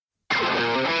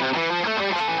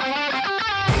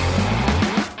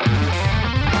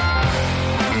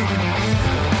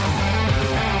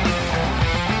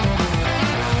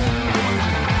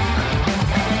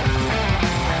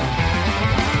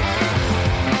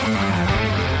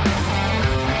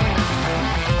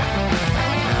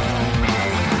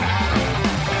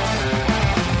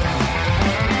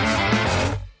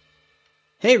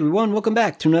Hey everyone, welcome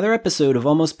back to another episode of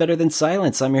Almost Better Than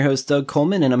Silence. I'm your host, Doug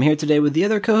Coleman, and I'm here today with the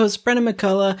other co-host, Brendan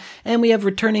McCullough, and we have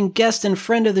returning guest and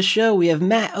friend of the show. We have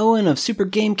Matt Owen of Super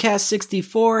Gamecast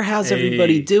 64. How's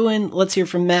everybody doing? Let's hear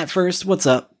from Matt first. What's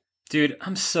up? Dude,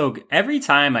 I'm so good. Every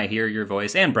time I hear your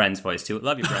voice, and Bren's voice too,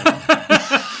 love you, Bren.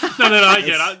 No, I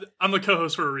get it. I'm the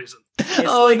co-host for a reason.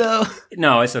 No.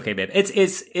 No, it's okay, babe.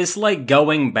 It's like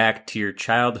going back to your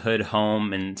childhood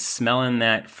home and smelling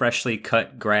that freshly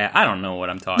cut grass. I don't know what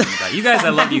I'm talking about. You guys, I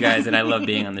love you guys, and I love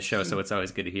being on the show, so it's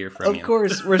always good to hear from you. Of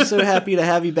course, we're so happy to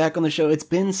have you back on the show. It's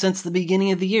been since the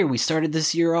beginning of the year. We started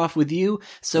this year off with you,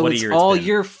 so it's all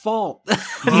your fault.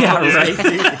 Yeah, right,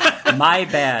 dude. My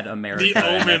bad, America. The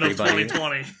omen everybody. of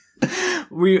 2020.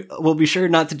 We will be sure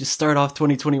not to just start off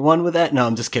 2021 with that. No,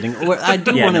 I'm just kidding. I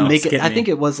do want to make it. I think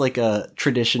it was like a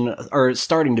tradition, or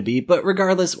starting to be. But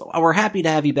regardless, we're happy to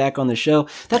have you back on the show.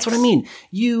 That's what I mean.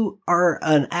 You are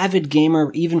an avid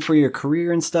gamer, even for your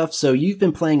career and stuff. So you've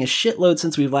been playing a shitload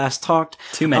since we've last talked.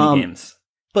 Too many games.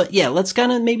 But yeah, let's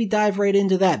kind of maybe dive right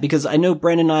into that, because I know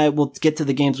Bren and I will get to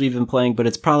the games we've been playing, but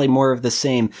it's probably more of the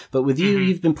same. But with you,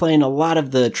 you've been playing a lot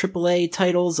of the AAA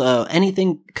titles.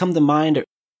 Anything come to mind?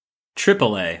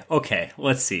 AAA. Okay,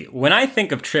 let's see. When I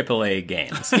think of AAA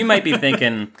games, you might be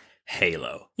thinking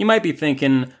Halo. You might be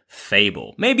thinking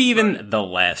Fable. Maybe even The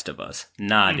Last of Us.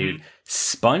 Nah, dude.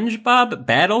 SpongeBob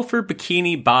Battle for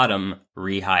Bikini Bottom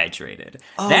Rehydrated.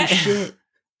 Oh, shit.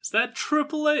 Is that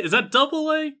AAA? Is that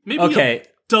AA? Maybe okay.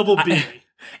 Double B.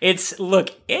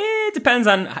 It depends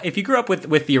on if you grew up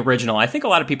with the original. I think a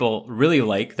lot of people really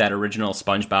like that original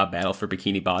SpongeBob Battle for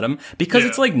Bikini Bottom because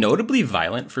it's like notably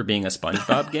violent for being a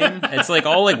SpongeBob game. It's like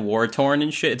all like war torn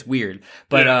and shit. It's weird.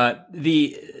 But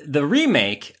the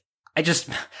remake, it's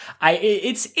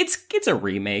a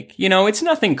remake. You know, it's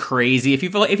nothing crazy. If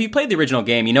you played the original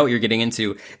game, you know what you're getting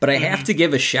into. But I have to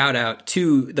give a shout out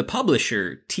to the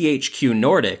publisher THQ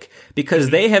Nordic, because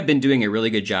they have been doing a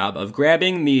really good job of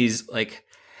grabbing these like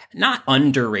not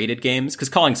underrated games, because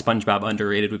calling SpongeBob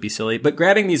underrated would be silly, but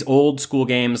grabbing these old school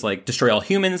games like Destroy All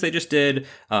Humans they just did,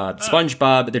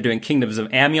 SpongeBob, they're doing Kingdoms of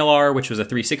Amalur, which was a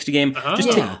 360 game.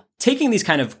 Taking these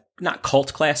kind of not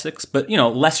cult classics, but, you know,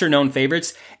 lesser known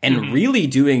favorites and really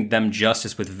doing them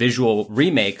justice with visual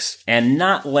remakes and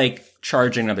not like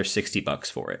charging another $60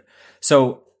 for it.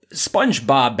 So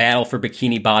SpongeBob Battle for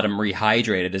Bikini Bottom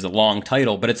Rehydrated is a long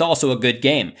title, but it's also a good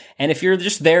game. And if you're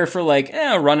just there for like,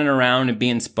 running around and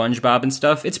being SpongeBob and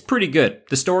stuff, it's pretty good.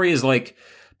 The story is like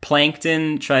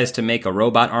Plankton tries to make a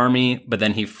robot army, but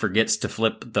then he forgets to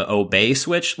flip the obey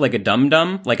switch like a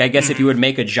dum-dum. Like, I guess if you would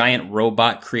make a giant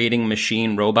robot creating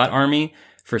machine robot army,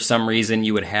 for some reason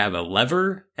you would have a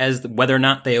lever as whether or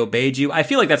not they obeyed you. I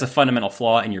feel like that's a fundamental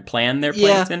flaw in your plan there,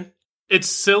 Plankton. Yeah. It's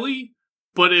silly,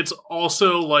 but it's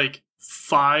also like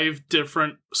 5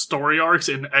 different story arcs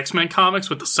in X-Men comics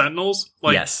with the Sentinels.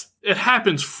 Like, yes. It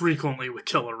happens frequently with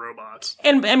killer robots.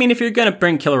 And, I mean, if you're going to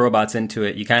bring killer robots into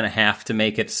it, you kind of have to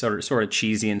make it sort of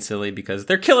cheesy and silly because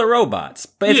they're killer robots.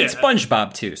 But it's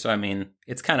SpongeBob, too. So, I mean,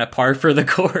 it's kind of par for the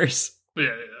course.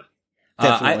 Yeah.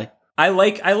 Definitely. I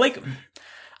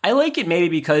like it maybe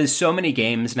because so many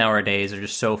games nowadays are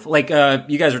just so... Like,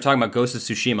 you guys were talking about Ghost of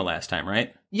Tsushima last time,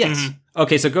 right? Yes.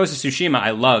 Okay, so Ghost of Tsushima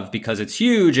I love because it's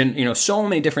huge and, you know, so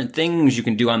many different things you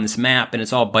can do on this map and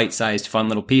it's all bite-sized, fun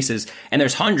little pieces. And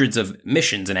there's hundreds of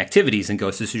missions and activities in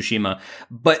Ghost of Tsushima.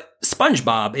 But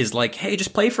SpongeBob is like, hey,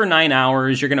 just play for 9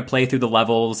 hours. You're going to play through the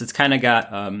levels. It's kind of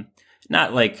got,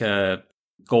 not like,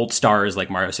 gold stars like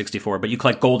Mario 64, but you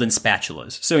collect golden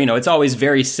spatulas. So, you know, it's always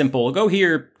very simple. Go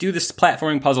here, do this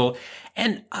platforming puzzle.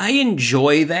 And I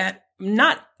enjoy that.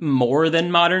 Not more than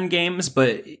modern games,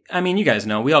 but I mean, you guys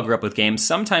know, we all grew up with games.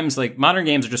 Sometimes like modern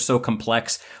games are just so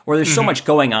complex or there's so much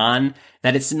going on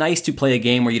that it's nice to play a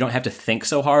game where you don't have to think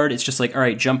so hard. It's just like, all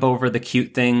right, jump over the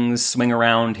cute things, swing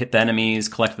around, hit the enemies,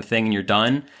 collect the thing and you're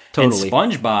done. Totally. And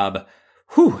SpongeBob,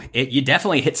 you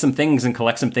definitely hit some things and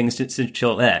collect some things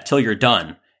till you're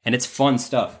done. And it's fun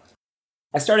stuff.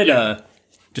 I started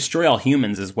Destroy All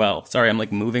Humans as well. Sorry, I'm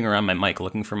like moving around my mic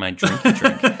looking for my drink to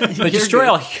drink. But Destroy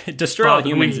All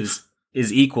Humans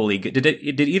is equally good. Did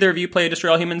either of you play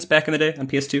Destroy All Humans back in the day on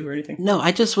PS2 or anything? No,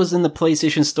 I just was in the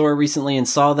PlayStation Store recently and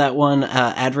saw that one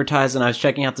advertised, and I was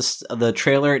checking out the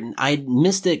trailer. And I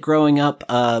missed it growing up.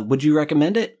 Would you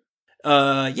recommend it?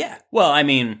 Yeah. Well, I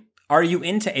mean, are you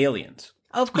into aliens?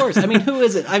 Of course. I mean, who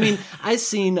is it? I mean, I've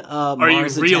seen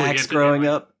Mars Attacks growing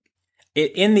up.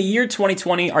 In the year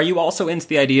 2020, are you also into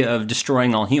the idea of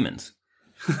destroying all humans?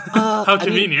 How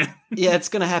convenient. Yeah, it's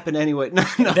going to happen anyway.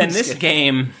 No, then this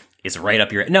game is right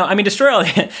up your... No, I mean, Destroy All...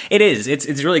 It is.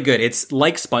 It's really good. It's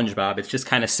like SpongeBob. It's just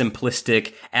kind of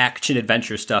simplistic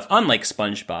action-adventure stuff, unlike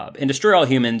SpongeBob. In Destroy All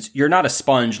Humans, you're not a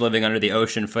sponge living under the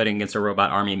ocean fighting against a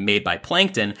robot army made by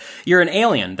plankton. You're an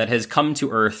alien that has come to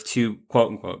Earth to,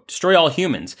 quote-unquote, destroy all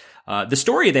humans. The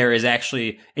story there is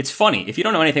actually... It's funny. If you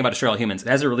don't know anything about Destroy All Humans, it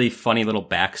has a really funny little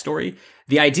backstory.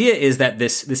 The idea is that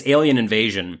this alien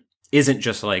invasion isn't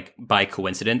just, like, by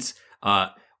coincidence.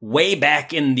 Way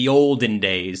back in the olden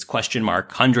days,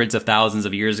 hundreds of thousands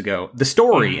of years ago, the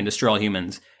story in Destroy All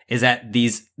Humans is that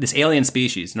this alien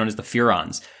species known as the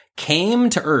Furons came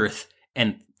to Earth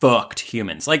and fucked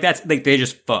humans. Like they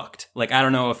just fucked. Like, I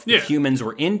don't know if humans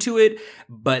were into it,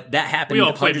 but that happened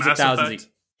hundreds of thousands.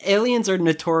 Aliens are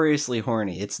notoriously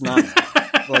horny. It's not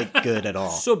like good at all.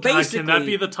 So basically, can that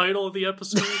be the title of the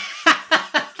episode?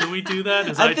 Can we do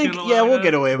that? I think, we'll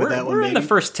get away with that one. We're in the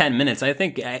first 10 minutes. I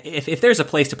think if there's a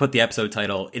place to put the episode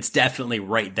title, it's definitely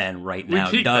right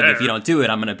now. Doug, if you don't do it,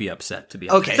 I'm going to be upset, to be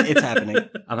honest. Okay, it's happening.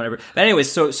 But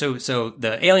anyways, so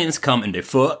the aliens come and they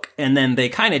fuck, and then they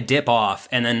kind of dip off,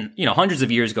 and then, hundreds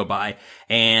of years go by,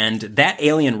 and that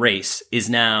alien race is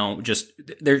now just,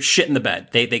 they're shit in the bed.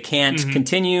 They can't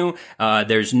continue.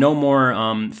 There's no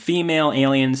more female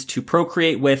aliens to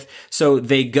procreate with, so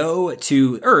they go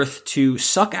to Earth to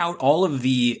suck out all of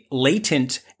the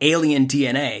latent alien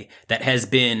DNA that has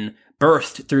been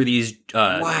birthed through these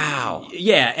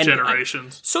and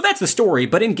generations. So that's the story,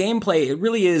 but in gameplay it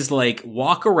really is like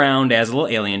walk around as a little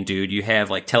alien dude. You have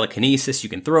like telekinesis, you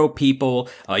can throw people,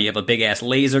 you have a big ass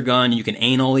laser gun, you can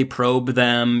anally probe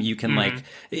them, you can like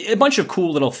a bunch of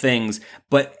cool little things,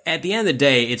 but at the end of the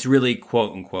day it's really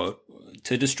quote unquote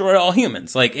to destroy all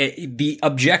humans. Like, the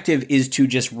objective is to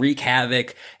just wreak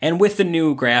havoc. And with the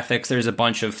new graphics, there's a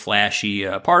bunch of flashy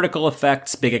particle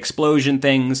effects, big explosion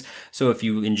things. So if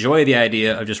you enjoy the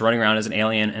idea of just running around as an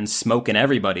alien and smoking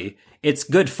everybody, it's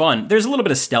good fun. There's a little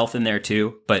bit of stealth in there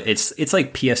too, but it's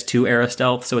like PS2 era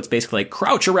stealth. So it's basically like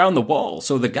crouch around the wall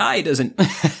so the guy doesn't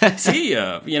see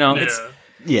you.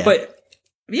 But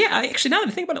yeah, actually, now that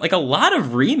I think about it, like a lot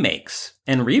of remakes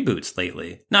and reboots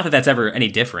lately. Not that that's ever any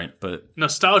different, but...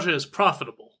 Nostalgia is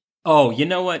profitable. Oh, you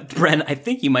know what, Bren? I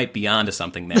think you might be onto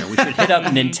something there. We should hit up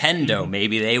Nintendo.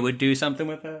 Maybe they would do something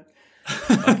with that.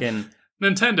 Fucking...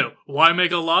 Nintendo, why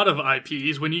make a lot of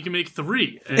IPs when you can make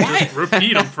 3 and just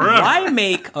repeat them forever? Why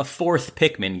make a 4th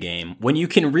Pikmin game when you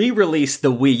can re-release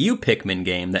the Wii U Pikmin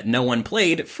game that no one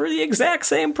played for the exact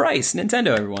same price?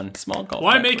 Nintendo, everyone. Small call.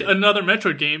 Why make another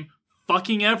Metroid game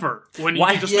fucking ever when you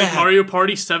can just make Mario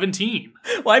Party 17?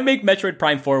 Why make Metroid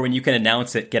Prime 4 when you can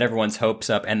announce it, get everyone's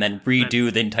hopes up, and then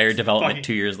redo the entire development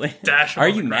 2 years later? Are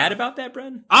you mad about that,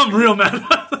 Bren? I'm real mad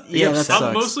about that. Yeah, that sucks.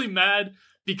 I'm mostly mad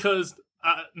because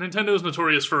Nintendo is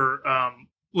notorious for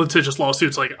litigious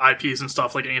lawsuits like IPs and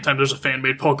stuff. Like anytime there's a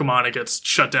fan-made Pokemon, it gets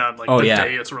shut down the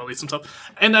day it's released and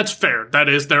stuff. And that's fair. That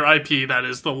is their IP. That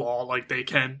is the law. Like, they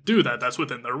can do that. That's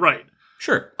within their right.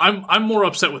 Sure. I'm more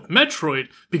upset with Metroid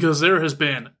because there has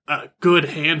been a good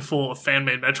handful of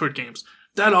fan-made Metroid games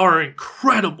that are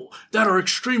incredible, that are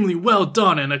extremely well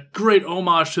done, and a great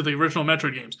homage to the original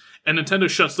Metroid games. And Nintendo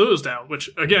shuts those down,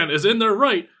 which, again, is in their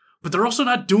right, but they're also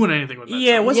not doing anything with Metroid.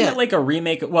 Yeah, wasn't it like a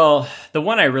remake? Well, the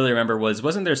one I really remember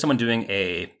wasn't there someone doing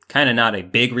a, kind of not a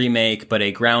big remake, but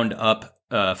a ground-up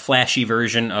flashy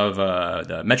version of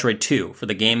the Metroid 2 for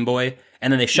the Game Boy?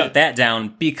 And then they shut that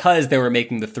down because they were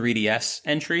making the 3DS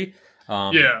entry.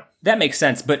 That makes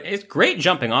sense, but it's great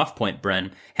jumping off point,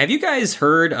 Bren. Have you guys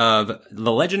heard of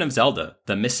The Legend of Zelda,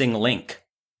 The Missing Link?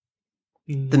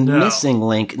 The Missing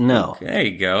Link, no. Okay, there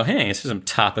you go. Hey, this is some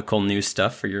topical news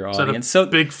stuff for your audience. So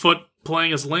Bigfoot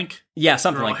playing as Link? Yeah,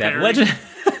 something like that. Legend...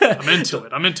 I'm into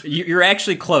it. You're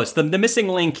actually close. The missing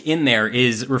link in there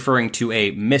is referring to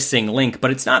a missing link, but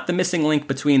it's not the missing link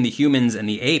between the humans and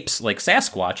the apes like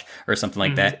Sasquatch or something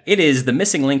like that. It is the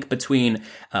missing link between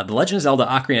The Legend of Zelda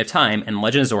Ocarina of Time and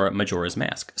Legend of Zelda Majora's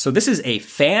Mask. So this is a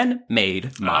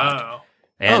fan-made mod. Oh.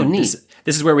 And neat.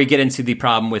 This is where we get into the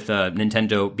problem with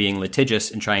Nintendo being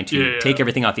litigious and trying to take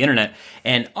everything off the internet.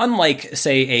 And unlike,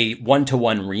 say, a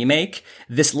one-to-one remake,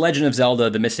 this Legend of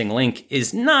Zelda: The Missing Link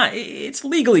is not, it's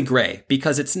legally gray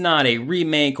because it's not a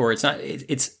remake or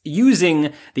it's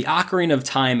using the Ocarina of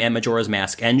Time and Majora's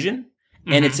Mask engine.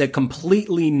 And it's a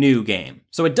completely new game.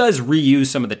 So it does reuse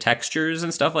some of the textures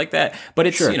and stuff like that. But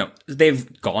it's,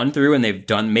 they've gone through and they've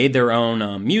made their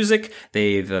own music.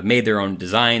 They've made their own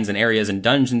designs and areas and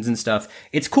dungeons and stuff.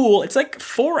 It's cool. It's like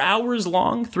 4 hours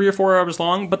long, 3 or 4 hours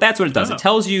long. But that's what it does. It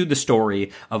tells you the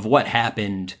story of what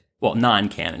happened well,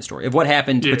 non-canon story of what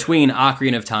happened between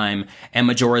Ocarina of Time and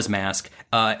Majora's Mask.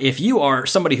 If you are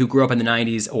somebody who grew up in the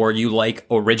 90s or you like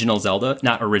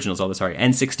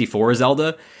N64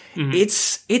 Zelda,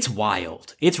 it's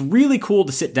wild. It's really cool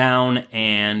to sit down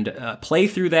and play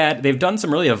through that. They've done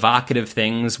some really evocative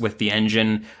things with the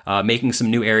engine, making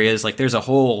some new areas. Like there's a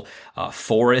whole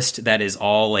forest that is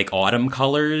all like autumn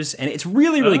colors, and it's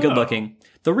really, really good looking.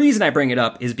 The reason I bring it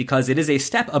up is because it is a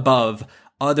step above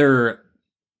other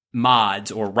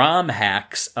mods or ROM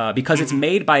hacks because it's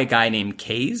made by a guy named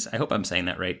Kaze. I hope I'm saying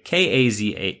that right. Kaze.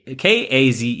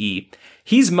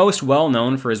 He's most well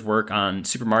known for his work on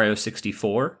Super Mario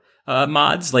 64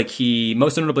 mods. Like he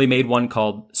most notably made one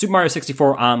called Super Mario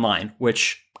 64 Online,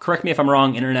 which, correct me if I'm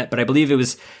wrong, internet, but I believe it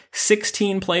was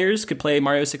 16 players could play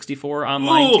Mario 64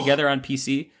 online together on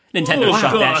PC. Nintendo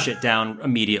shut that shit down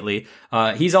immediately.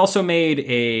 He's also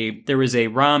made there was a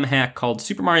ROM hack called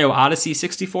Super Mario Odyssey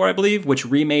 64, I believe, which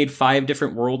remade 5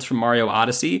 different worlds from Mario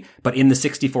Odyssey, but in the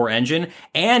 64 engine.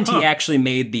 And he actually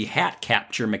made the hat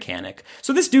capture mechanic.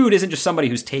 So this dude isn't just somebody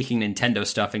who's taking Nintendo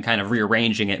stuff and kind of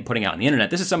rearranging it and putting it on the internet.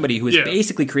 This is somebody who is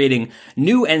basically creating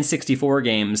new N64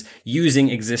 games using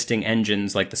existing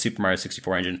engines like the Super Mario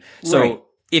 64 engine. So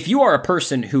if you are a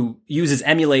person who uses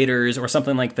emulators or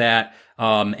something like that,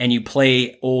 and you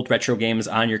play old retro games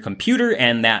on your computer,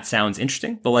 and that sounds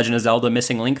interesting, the Legend of Zelda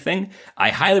Missing Link thing, I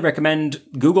highly recommend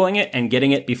Googling it and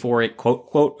getting it before it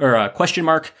question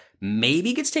mark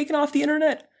maybe gets taken off the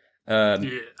internet.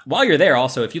 While you're there,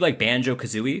 also, if you like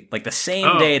Banjo-Kazooie, like the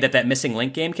same day that Missing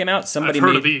Link game came out, somebody I've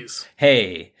heard of these.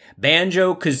 Hey,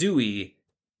 Banjo-Kazooie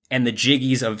and the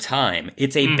Jiggies of Time.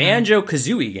 It's a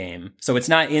Banjo-Kazooie game, so it's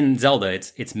not in Zelda,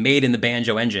 it's made in the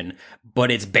Banjo engine, but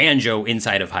it's Banjo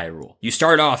inside of Hyrule. You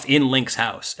start off in Link's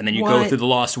house, and then you go through the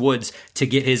Lost Woods to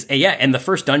get his... and the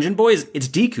first dungeon, boys, it's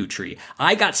Deku Tree.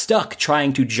 I got stuck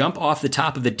trying to jump off the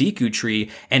top of the Deku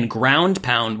Tree and ground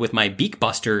pound with my Beak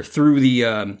Buster through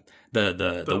the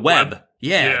web.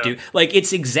 Yeah, dude. Like,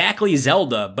 it's exactly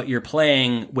Zelda, but you're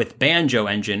playing with Banjo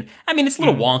engine. I mean, it's a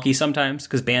little wonky sometimes,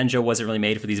 because Banjo wasn't really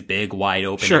made for these big, wide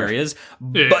open areas.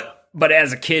 Yeah. But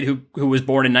as a kid who was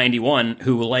born in 91,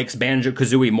 who likes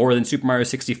Banjo-Kazooie more than Super Mario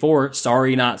 64,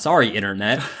 sorry, not sorry,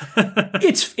 internet.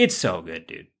 It's so good,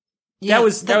 dude. Yeah,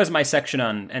 that was my section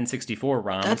on N64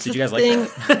 ROMs. Did you guys like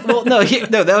that? Well, no,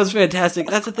 that was fantastic.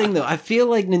 That's the thing, though. I feel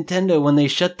like Nintendo, when they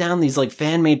shut down these like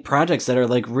fan-made projects that are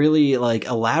like really like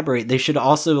elaborate, they should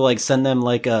also like send them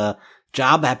like a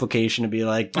job application to be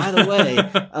like, by the way,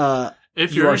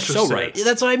 if you're so right.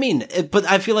 That's what I mean. But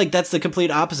I feel like that's the complete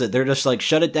opposite. They're just like,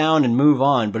 shut it down and move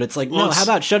on. But it's like, no, how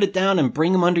about shut it down and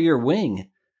bring them under your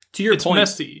wing? To your point.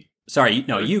 It's messy. Sorry,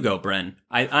 no, you go, Bren.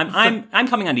 I'm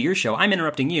coming onto your show. I'm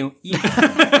interrupting you.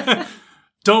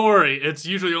 Don't worry, it's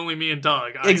usually only me and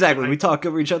Doug. Exactly, we talk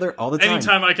over each other all the time.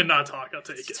 Anytime I cannot talk, I'll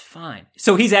take it. It's fine.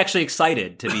 So he's actually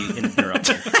excited to be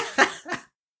interrupted.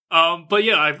 But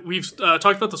yeah, we've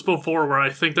talked about this before, where I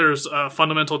think there's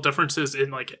fundamental differences in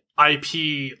like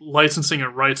IP licensing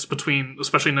and rights between,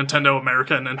 especially Nintendo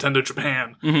America and Nintendo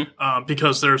Japan,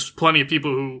 because there's plenty of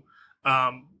people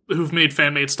who've made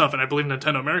fan-made stuff, and I believe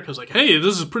Nintendo America is like, hey,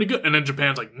 this is pretty good, and then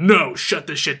Japan's like, no, shut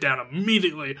this shit down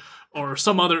immediately, or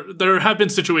there have been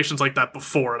situations like that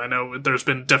before, and I know there's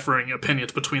been differing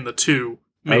opinions between the two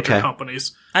major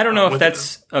companies. I don't know if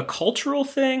that's a cultural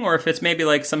thing, or if it's maybe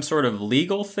like some sort of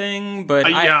legal thing, but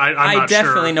I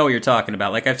definitely know what you're talking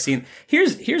about. Like I've seen,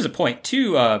 here's a point,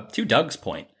 to Doug's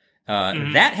point,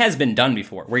 that has been done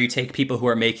before, where you take people who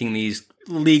are making these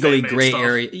legally gray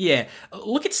area. Yeah.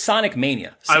 Look at Sonic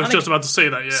Mania. I was just about to say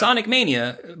that, yeah. Sonic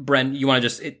Mania, Brent, you want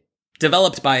to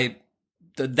developed by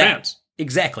fans.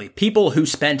 Exactly. People who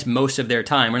spent most of their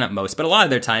time, or not most, but a lot of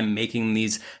their time making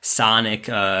these Sonic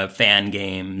fan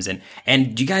games.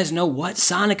 And do you guys know what?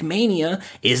 Sonic Mania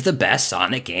is the best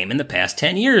Sonic game in the past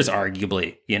 10 years,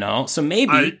 arguably. You know? So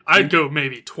maybe... I'd go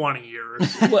maybe 20 years.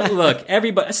 Well, look,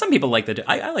 some people like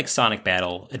I like Sonic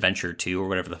Battle Adventure 2, or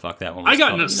whatever the fuck that one was I got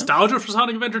called, nostalgia for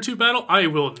Sonic Adventure 2 Battle. I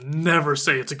will never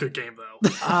say it's a good game,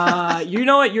 though. You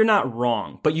know what? You're not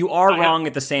wrong, but you are wrong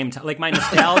at the same time. Like, my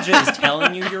nostalgia is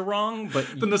telling you you're wrong, but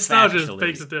the nostalgia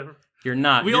makes it different. You're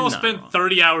not. We all spent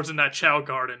 30 hours in that Chao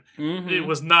Garden. It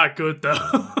was not good, though.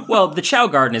 Well, the Chao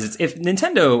Garden is, if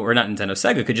Nintendo, or not Nintendo,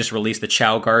 Sega could just release the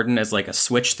Chao Garden as like a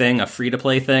Switch thing, a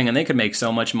free-to-play thing, and they could make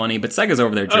so much money, but Sega's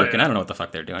over there jerking. I don't know what the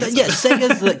fuck they're doing. Yeah,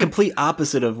 Sega's the complete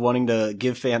opposite of wanting to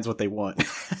give fans what they want.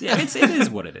 Yeah, it is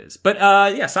what it is. But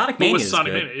yeah, Sonic Mania is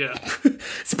Sonic good. Mania, yeah.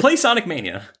 So play Sonic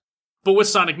Mania. But with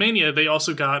Sonic Mania, they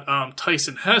also got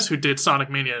Tyson Hess, who did Sonic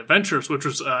Mania Adventures, which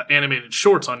was animated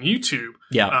shorts on YouTube.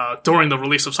 Yeah. During the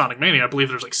release of Sonic Mania, I believe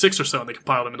there's like 6 or so, and they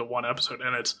compiled them into one episode,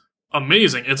 and it's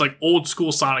amazing. It's like old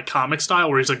school Sonic comic style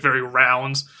where he's like very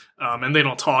round, and they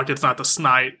don't talk. It's not the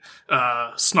snarky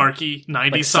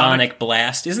 90s like Sonic.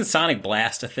 Blast. Isn't Sonic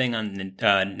Blast a thing on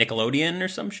Nickelodeon or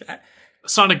some shit?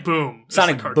 Sonic Boom.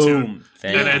 Sonic Boom.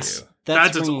 Thank you.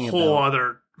 That's a whole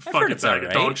other fucking bag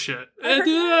of dog shit.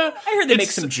 I heard they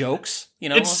make some jokes.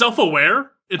 It's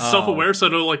self-aware. It's self-aware, so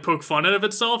it'll like poke fun at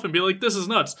itself and be like, "This is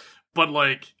nuts." But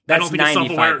like, that's I don't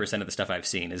think 95% of the stuff I've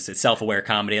seen is it's self-aware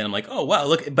comedy, and I'm like, oh wow,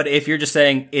 look. But if you're just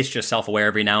saying it's just self-aware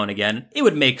every now and again, it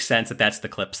would make sense that that's the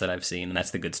clips that I've seen, and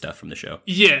that's the good stuff from the show.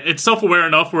 Yeah, it's self-aware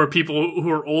enough where people who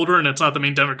are older and it's not the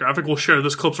main demographic will share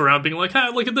those clips around, being like, "Hey,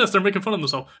 look at this! They're making fun of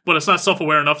themselves." But it's not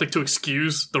self-aware enough to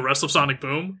excuse the rest of Sonic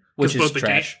Boom, which is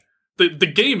trash. The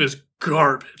game is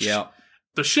garbage. Yeah,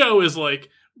 the show is like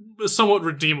somewhat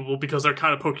redeemable because they're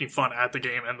kind of poking fun at the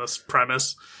game and this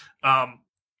premise.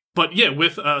 But yeah,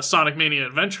 with Sonic Mania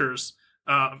Adventures,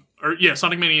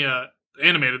 Sonic Mania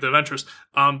Animated Adventures,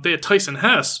 they had Tyson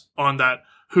Hesse on that,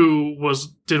 who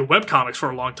did webcomics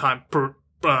for a long time,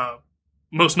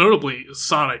 most notably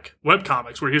Sonic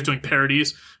webcomics, where he was doing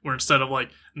parodies, where instead of like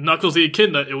Knuckles the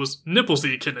Echidna, it was Nipples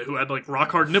the Echidna, who had like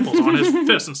rock hard nipples on his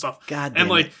fists and stuff. God damn and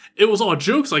like it was all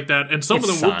jokes like that, and some of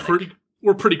them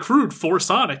were pretty crude for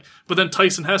Sonic, but then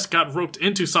Tyson Hesse got roped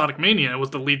into Sonic Mania and was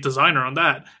the lead designer on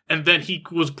that, and then he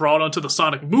was brought onto the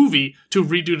Sonic movie to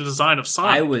redo the design of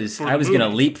Sonic. I was gonna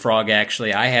leapfrog,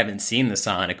 actually. I haven't seen the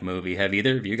Sonic movie. Have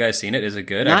either of you guys seen it? Is it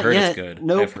good? I've heard it's good.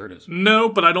 Nope. I've heard it's good. No,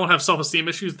 but I don't have self-esteem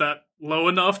issues that low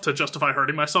enough to justify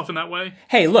hurting myself in that way.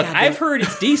 Hey, look, I've heard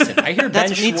it's decent. I hear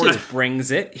Ben Schwartz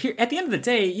brings it. Here, at the end of the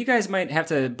day, you guys might have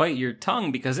to bite your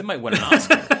tongue because it might win an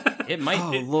Oscar. It might.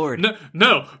 Oh, Lord.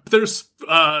 No. There's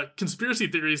conspiracy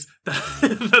theories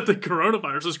that the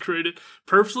coronavirus was created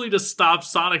purposely to stop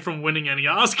Sonic from winning any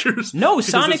Oscars. No,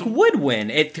 Sonic would win.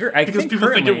 Because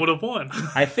people think it would have won.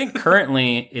 I think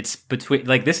currently it's between,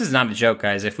 like, this is not a joke,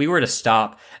 guys. If we were to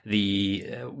stop the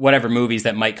whatever movies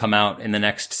that might come out in the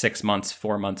next 6 months,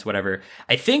 4 months, whatever,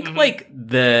 I think like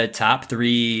the top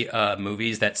 3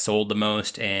 movies that sold the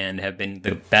most and have been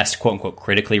the best, quote unquote,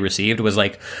 critically received was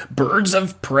like Birds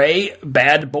of Prey,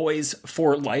 Bad Boys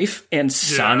for Life, and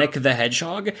Sonic the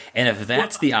Hedgehog. And if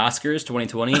that's the Oscars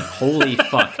 2020, holy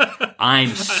fuck, I'm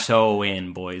so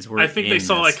in, boys. I think they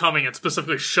saw that coming and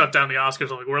specifically shut down the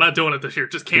Oscars. I'm like, we're not doing it this year.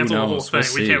 Just cancel the whole thing.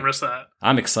 We can't risk that.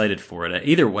 I'm excited for it.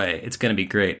 Either way, it's going to be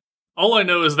great. All I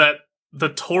know is that The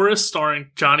Tourist,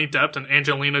 starring Johnny Depp and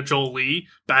Angelina Jolie,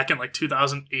 back in like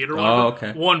 2008 or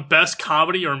whatever, won Best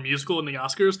Comedy or Musical in the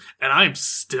Oscars, and I'm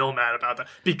still mad about that.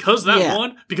 Because that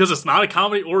won, because it's not a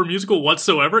comedy or a musical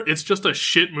whatsoever, it's just a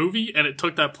shit movie, and it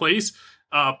took that place,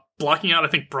 blocking out, I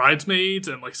think, Bridesmaids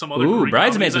and like some other great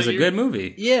Bridesmaids was a good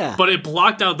movie. Yeah. But it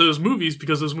blocked out those movies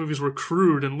because those movies were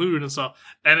crude and lewd and stuff.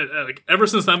 And like ever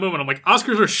since that moment, I'm like,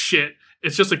 Oscars are shit.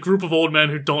 It's just a group of old men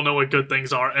who don't know what good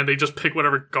things are, and they just pick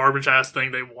whatever garbage-ass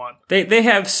thing they want. They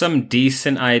have some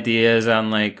decent ideas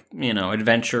on, like,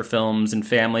 adventure films and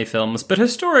family films, but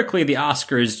historically the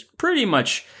Oscars pretty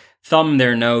much thumb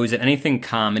their nose at anything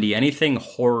comedy, anything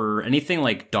horror, anything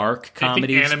like dark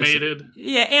comedy. Anything animated.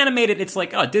 Animated. It's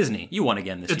like, oh, Disney, you won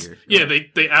again this year. Yeah,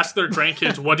 they ask their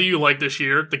grandkids, what do you like this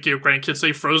year? The grandkids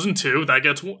say Frozen 2,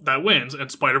 that wins,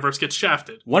 and Spider-Verse gets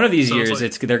shafted. One of these years,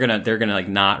 they're gonna like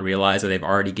not realize that they've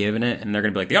already given it, and they're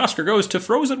gonna be like, the Oscar goes to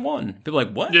Frozen 1. People are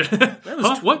like, what? Yeah. That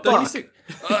was, what?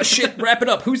 Shit, wrap it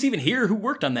up. Who's even here? Who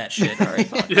worked on that shit? All right.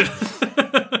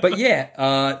 But yeah,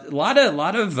 a lot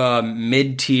of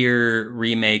mid-tier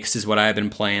remakes is what I've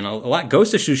been playing. A lot.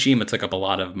 Ghost of Tsushima took up a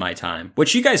lot of my time,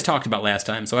 which you guys talked about last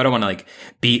time. So I don't want to like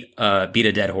beat a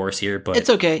dead horse here, but it's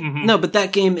okay. Mm-hmm. No, but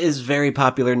that game is very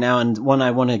popular now, and one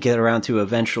I want to get around to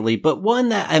eventually. But one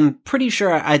that I'm pretty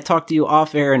sure I talked to you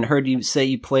off air and heard you say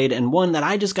you played, and one that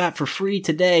I just got for free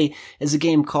today is a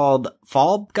game called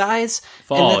Fall Guys.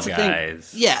 Fall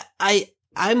Guys. Yeah,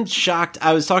 I'm shocked.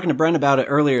 I was talking to Brent about it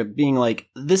earlier, being like,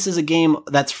 this is a game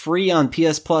that's free on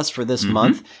PS Plus for this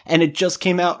month, and it just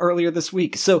came out earlier this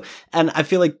week. So, and I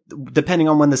feel like depending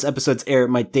on when this episode's air, it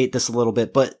might date this a little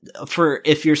bit, but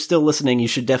if you're still listening, you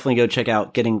should definitely go check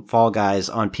out getting Fall Guys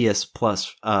on PS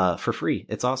Plus, for free.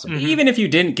 It's awesome. Mm-hmm. Even if you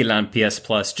didn't get it on PS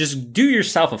Plus, just do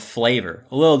yourself a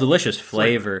little delicious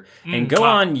flavor, and go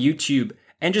on YouTube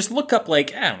and just look up,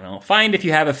 like, I don't know, find if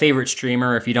you have a favorite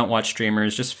streamer, if you don't watch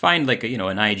streamers, just find like an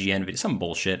IGN video, some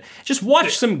bullshit. Just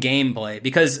watch some gameplay,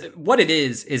 because what it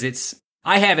is it's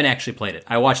I haven't actually played it.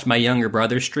 I watched my younger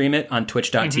brother stream it on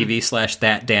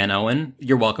twitch.tv/thatDanOwen.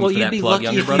 You're welcome for that plug,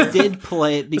 younger brother. Well, you'd be lucky if you did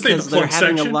play it because they're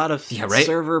having a lot of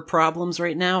server problems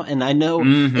right now. And I know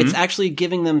it's actually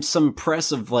giving them some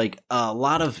press of like a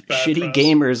lot of shitty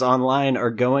gamers online are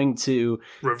going to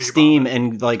Steam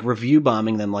and like review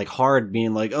bombing them like hard,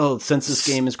 being like, oh, since this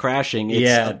game is crashing, it's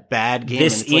a bad game.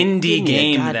 This indie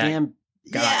game goddamn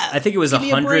I think it was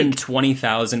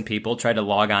 120,000 people tried to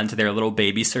log on to their little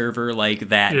baby server like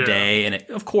that day, and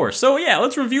of course, so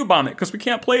let's review bomb it because we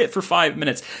can't play it for 5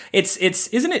 minutes. Is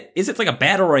it like a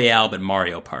battle royale but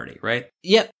Mario Party, right?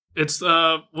 Yep. It's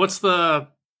what's the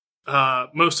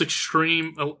most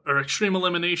extreme or extreme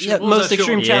elimination? Yeah, most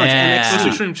extreme challenge. Yeah. Most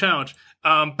extreme challenge.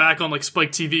 Back on like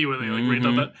Spike TV where they like read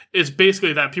that. It's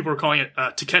basically that people were calling it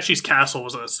Takeshi's Castle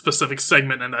was a specific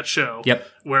segment in that show. Yep.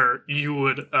 Where you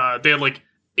would they had like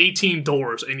 18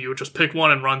 doors and you would just pick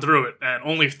one and run through it, and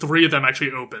only 3 of them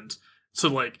actually opened. So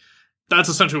like that's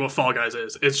essentially what Fall Guys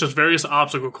is. It's just various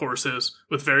obstacle courses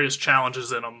with various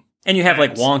challenges in them. And you have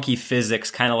like wonky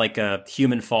physics, kind of like a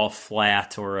Human Fall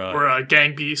Flat or a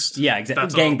Gang Beast. Yeah,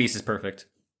 exactly. Gang Beast is perfect.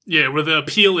 Yeah, where the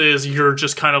appeal is you're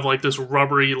just kind of like this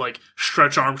rubbery, like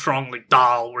Stretch Armstrong like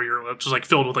doll where you're just like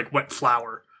filled with like wet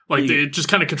flour. Like it just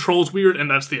kind of controls weird,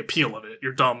 and that's the appeal of it.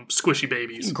 You're dumb, squishy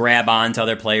babies. Grab on to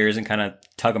other players and kind of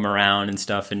tug them around and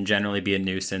stuff, and generally be a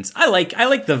nuisance. I like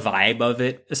the vibe of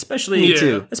it,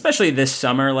 especially this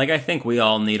summer. Like I think we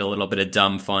all need a little bit of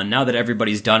dumb fun now that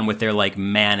everybody's done with their like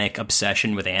manic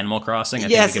obsession with Animal Crossing. I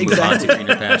think we can move on to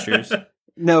greener pastures.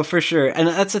 No, for sure, and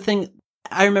that's the thing.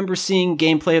 I remember seeing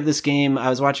gameplay of this game. I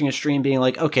was watching a stream being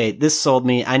like, okay, this sold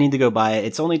me. I need to go buy it.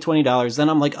 It's only $20. Then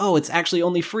I'm like, oh, it's actually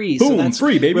only free. Boom, so that's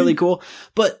free, baby. Really cool.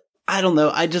 But I don't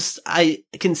know. I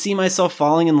can see myself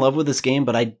falling in love with this game,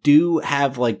 but I do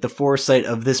have like the foresight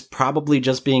of this probably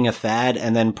just being a fad.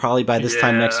 And then probably by this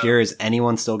time next year, is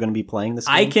anyone still going to be playing this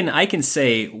game? I can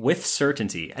say with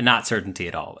certainty, and not certainty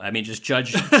at all. I mean, just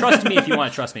trust me if you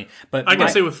want to trust me. But I can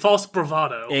say with false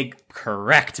bravado.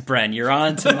 Correct, Bren. You're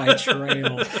on to my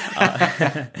trail.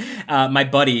 My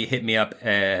buddy hit me up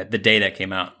the day that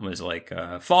came out and was like,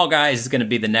 Fall Guys is going to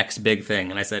be the next big thing.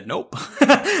 And I said, nope.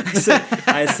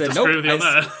 I said nope.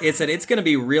 It said it's going to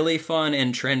be really fun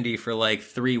and trendy for like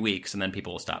 3 weeks, and then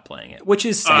people will stop playing it, which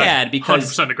is sad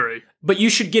because 100% agree. But you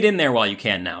should get in there while you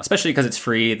can now, especially because it's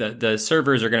free. The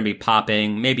servers are going to be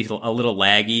popping, maybe a little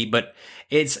laggy, but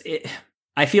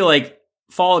I feel like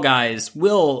Fall Guys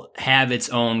will have its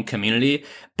own community,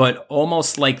 but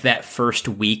almost like that first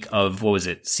week of, what was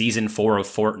it, season 4 of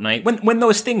Fortnite, when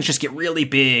those things just get really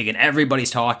big and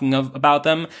everybody's talking about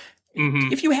them.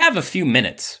 Mm-hmm. If you have a few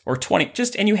minutes or 20,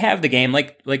 and you have the game,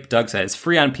 like Doug said, it's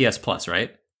free on PS Plus,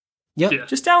 right? Yep. Yeah.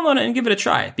 Just download it and give it a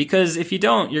try, because if you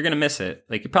don't, you're gonna miss it.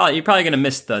 Like you're probably gonna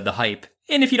miss the hype.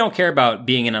 And if you don't care about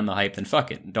being in on the hype, then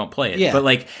fuck it, don't play it. Yeah, but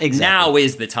like now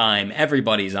is the time.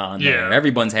 Everybody's on there.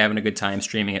 Everyone's having a good time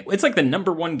streaming it. It's like the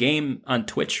 #1 game on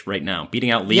Twitch right now,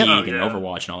 beating out League and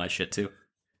Overwatch and all that shit too.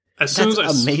 That's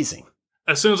amazing.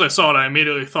 As soon as I saw it, I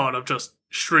immediately thought of just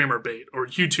streamer bait or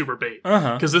YouTuber bait.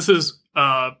 Because this is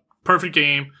a perfect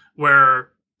game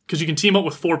because you can team up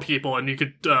with 4 people and you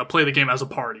could play the game as a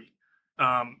party.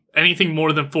 Anything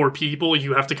more than 4 people,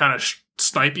 you have to kind of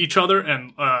snipe each other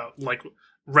and like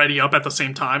ready up at the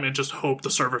same time and just hope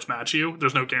the servers match you.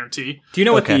 There's no guarantee. Do you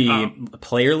know what the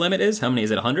player limit is? How many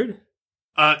is it? 100?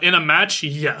 In a match,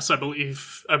 yes, I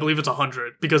believe it's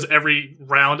 100 because every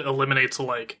round eliminates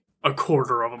like a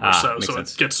quarter of them or so. So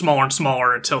it gets smaller and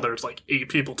smaller until there's like 8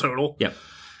 people total. Yep.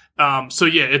 So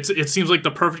yeah, it seems like the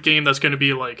perfect game that's going to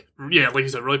be like you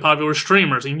said, really popular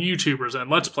streamers and YouTubers and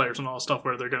Let's Players and all that stuff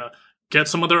where they're going to get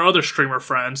some of their other streamer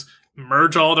friends,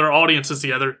 merge all their audiences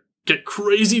together, get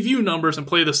crazy view numbers, and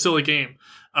play this silly game.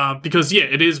 Because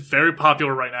it is very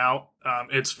popular right now.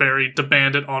 It's very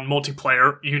demanded on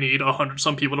multiplayer. You need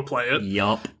 100-some people to play it.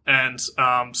 Yup. And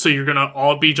so you're going to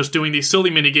all be just doing these silly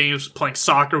mini games, playing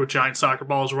soccer with giant soccer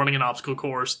balls, running an obstacle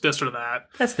course, this or that.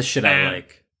 That's the shit I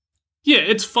like. Yeah,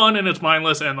 it's fun and it's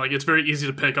mindless and like it's very easy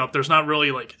to pick up. There's not really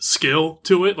like skill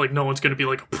to it. Like no one's going to be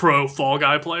like a pro Fall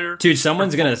Guy player. Dude,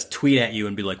 someone's going to tweet at you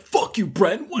and be like, "Fuck you,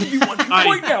 Brent. What do you want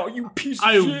right now, you piece of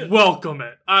shit?" I welcome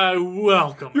it.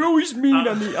 You're always mean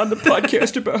on the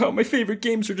podcast about how my favorite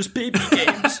games are just baby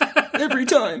games. Every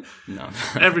time. No.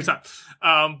 Every time.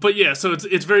 But yeah, so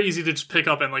it's very easy to just pick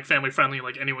up and like family friendly.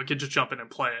 Like anyone can just jump in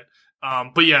and play it.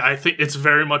 But yeah, I think it's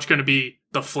very much going to be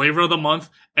the flavor of the month,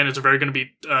 and it's very going to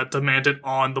be demanded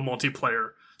on the multiplayer.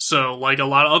 So, like a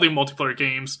lot of other multiplayer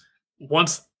games,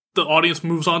 once the audience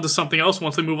moves on to something else,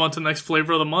 once they move on to the next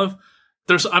flavor of the month,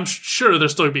 I'm sure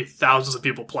there's still going to be thousands of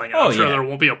people playing it. I'm sure there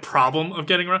won't be a problem of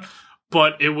getting around.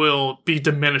 but it will be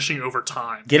diminishing over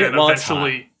time. Get it while it's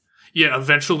hot. Yeah,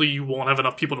 eventually you won't have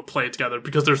enough people to play it together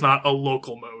because there's not a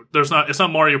local mode. It's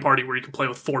not Mario Party where you can play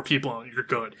with 4 people and you're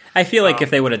good. I feel like if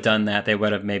they would have done that, they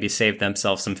would have maybe saved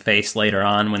themselves some face later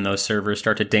on when those servers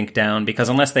start to dink down, because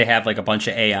unless they have like a bunch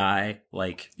of AI,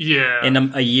 like in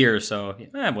a year or so,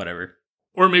 whatever.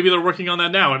 Or maybe they're working on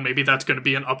that now, and maybe that's going to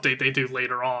be an update they do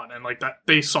later on, and like that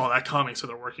they saw that coming, so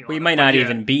they're working on it. We might not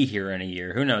even be here in a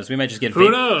year. Who knows? We might just get.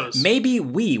 Who knows? Maybe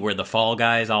we were the Fall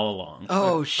Guys all along.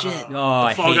 Oh shit! The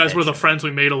Fall Guys were the friends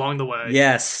we made along the way.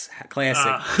 Yes,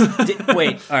 classic.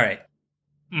 Wait, all right.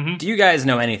 Mm-hmm. Do you guys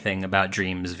know anything about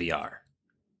Dreams VR?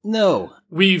 No.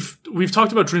 We've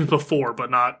talked about Dreams before,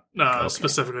 but not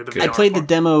specifically the VR. I played the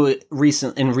demo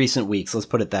in recent weeks, let's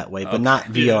put it that way, but not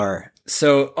VR.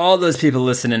 So all those people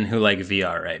listening who like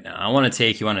VR right now, I want to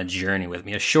take you on a journey with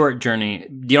me, a short journey.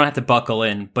 You don't have to buckle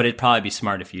in, but it'd probably be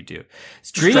smart if you do.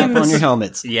 Strap on your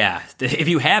helmets. Yeah. If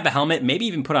you have a helmet, maybe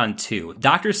even put on 2.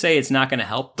 Doctors say it's not going to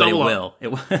help, but it will.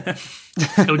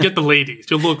 It'll get the ladies.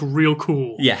 You'll look real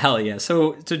cool. Yeah, hell yeah.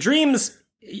 So Dreams,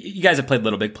 you guys have played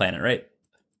Little Big Planet, right?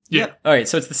 Yeah. All right,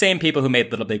 so it's the same people who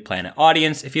made Little Big Planet.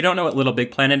 Audience, if you don't know what Little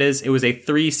Big Planet is, it was a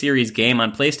 3-series game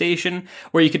on PlayStation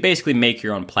where you could basically make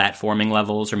your own platforming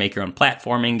levels or make your own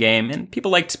platforming game, and people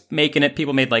liked making it.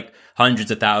 People made like hundreds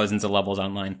of thousands of levels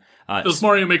online. It was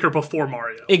Mario Maker before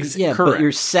Mario. Yeah, correct. But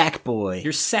you're Sack Boy.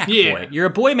 You're Sack Boy. You're a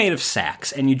boy made of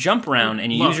sacks, and you jump around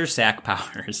and you use your sack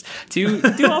powers to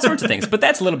do all sorts of things. But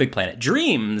that's Little Big Planet.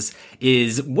 Dreams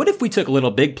is, what if we took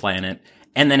Little Big Planet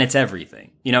and then it's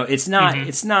everything? You know, it's not,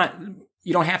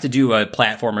 you don't have to do a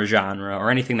platformer genre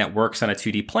or anything that works on a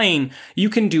 2D plane. You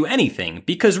can do anything,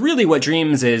 because really what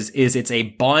Dreams is it's a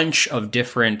bunch of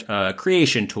different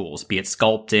creation tools, be it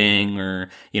sculpting or,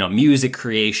 music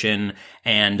creation.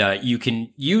 And you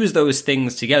can use those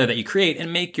things together that you create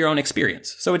and make your own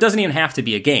experience. So it doesn't even have to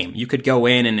be a game. You could go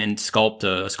in and sculpt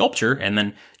a sculpture and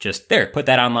then just put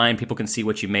that online. People can see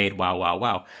what you made. Wow, wow,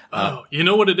 wow. You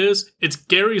know what it is? It's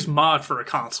Gary's mod for a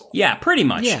console. Yeah, pretty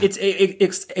much. Yeah.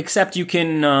 It's except you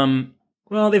can...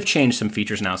 Well, they've changed some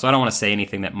features now, so I don't want to say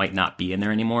anything that might not be in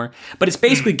there anymore. But it's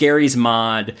basically Gary's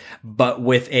mod, but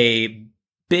with a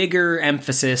bigger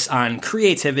emphasis on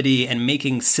creativity and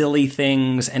making silly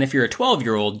things. And if you're a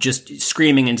 12-year-old, just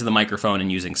screaming into the microphone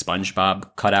and using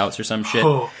SpongeBob cutouts or some shit.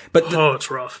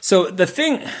 It's rough. So the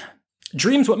thing...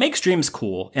 Dreams, what makes Dreams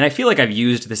cool, and I feel like I've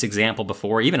used this example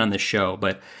before, even on this show,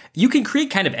 but you can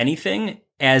create kind of anything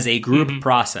as a group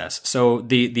process. So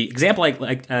the example I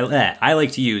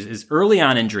like to use is early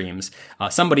on in Dreams,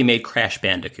 somebody made Crash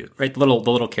Bandicoot, right? The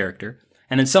little character.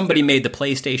 And then somebody made the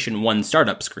PlayStation 1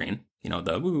 startup screen,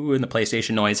 the woo and the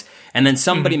PlayStation noise. And then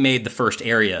somebody made the first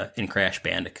area in Crash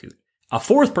Bandicoot. A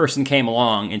 4th person came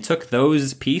along and took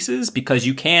those pieces, because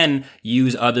you can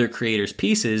use other creators'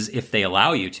 pieces if they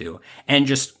allow you to, and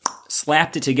just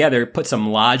slapped it together, put some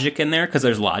logic in there, because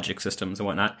there's logic systems and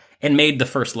whatnot, and made the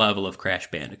first level of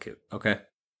Crash Bandicoot. Okay?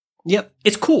 Yep.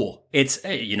 It's cool. It's,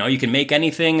 you can make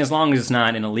anything as long as it's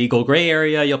not in a legal gray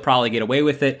area. You'll probably get away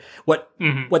with it. What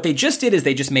they just did is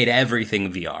they just made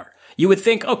everything VR. You would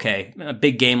think, okay, a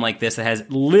big game like this that has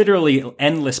literally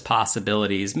endless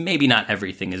possibilities, maybe not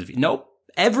everything is... Nope.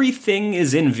 Everything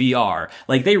is in VR.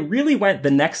 Like, they really went the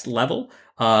next level.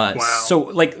 Wow. So,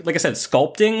 like I said,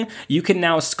 sculpting, you can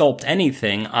now sculpt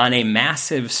anything on a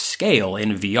massive scale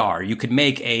in VR. You could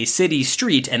make a city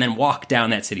street and then walk down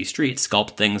that city street,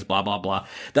 sculpt things, blah, blah, blah.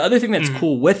 The other thing that's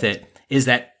cool with it is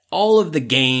that all of the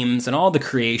games and all the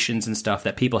creations and stuff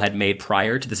that people had made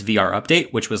prior to this VR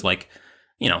update, which was like,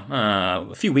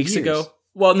 a few weeks ago.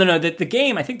 Well, no, the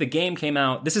game, I think the game came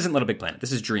out, this isn't Little Big Planet,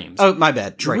 this is Dreams. Oh, my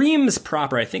bad. Dreams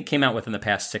proper, I think, came out within the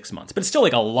past 6 months, but it's still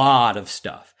like a lot of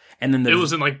stuff. And then it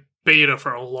was in like beta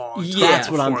for a long time. Yeah, that's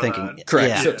what I'm thinking. That.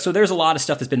 Correct. Yeah. So there's a lot of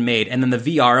stuff that's been made, and then the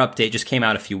VR update just came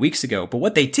out a few weeks ago. But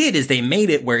what they did is they made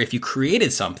it where if you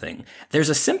created something, there's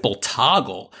a simple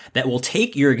toggle that will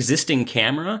take your existing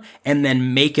camera and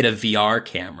then make it a VR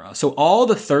camera. So all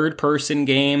the third-person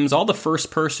games, all the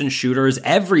first-person shooters,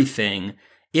 everything,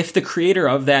 if the creator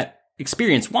of that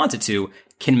experience wants it to,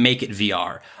 can make it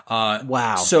VR.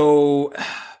 Wow. So...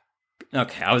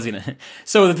 Okay,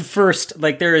 So the first,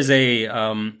 there is a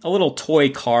little toy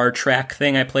car track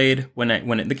thing I played when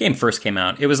the game first came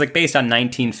out. It was based on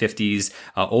 1950s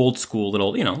old school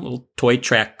little toy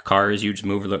track cars. You just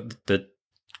move the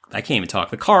I can't even talk.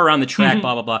 The car around the track,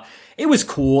 blah, blah, blah. It was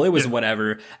cool. It was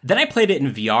whatever. Then I played it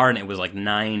in VR and it was like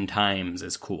 9 times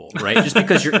as cool, right? Just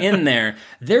because you're in there.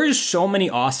 There's so many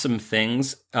awesome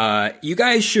things. You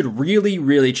guys should really,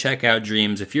 really check out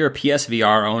Dreams. If you're a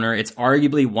PSVR owner, it's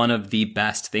arguably one of the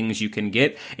best things you can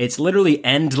get. It's literally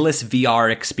endless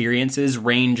VR experiences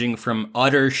ranging from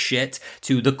utter shit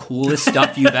to the coolest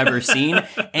stuff you've ever seen.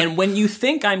 And when you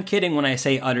think I'm kidding when I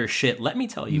say utter shit, let me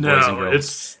tell you, boys and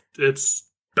girls. It's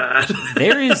bad.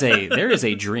 there is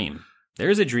a dream.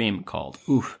 There's a dream called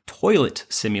Toilet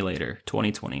Simulator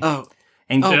 2020. Oh,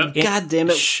 and God damn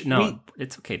it!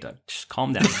 It's okay, Doug. Just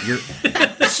calm down.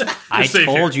 I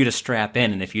told you to strap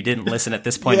in, and if you didn't listen at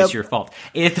this point, it's your fault.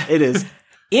 It is.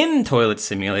 In Toilet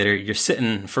Simulator, you're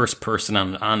sitting first person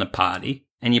on a potty,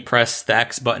 and you press the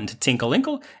X button to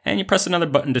tinkle-inkle, and you press another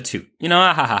button to toot. You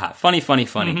know, funny.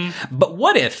 Mm-hmm. But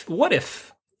what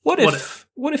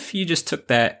if you just took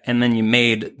that and then you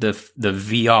made the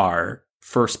VR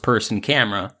first person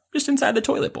camera just inside the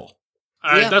toilet bowl?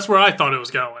 That's where I thought it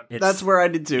was going. That's where I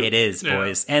did too. It is,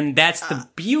 boys. And that's the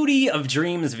beauty of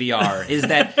Dreams VR, is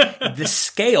that the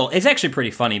scale is actually pretty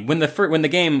funny. When the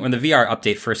VR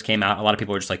update first came out, a lot of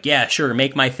people were just like, yeah, sure,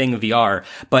 make my thing VR.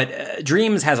 But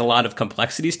Dreams has a lot of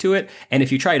complexities to it. And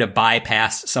if you try to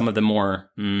bypass some of the more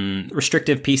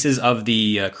restrictive pieces of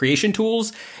the creation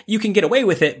tools, you can get away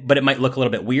with it, but it might look a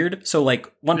little bit weird. So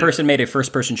like one person made a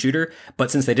first person shooter, but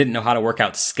since they didn't know how to work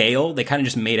out scale, they kind of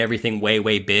just made everything way,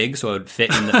 way big. So it would fit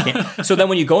in the so then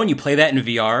when you go and you play that in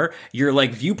VR, your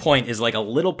like viewpoint is like a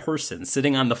little person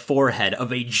sitting on the forehead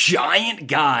of a giant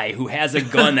guy who has a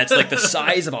gun that's like the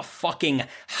size of a fucking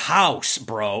house,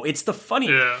 bro. It's the funny.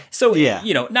 So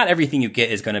you know, not everything you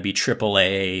get is going to be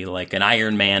AAA, like an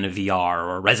Iron Man VR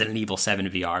or Resident Evil 7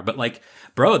 VR, but like,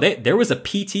 bro, there was a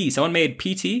PT. Someone made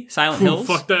PT Silent Hills.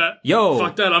 Fuck that.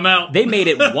 Fuck that. I'm out. They made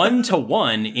it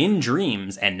 1-to-1 in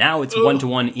Dreams, and now it's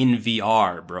 1-to-1 in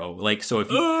VR, bro. Like, so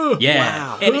if you,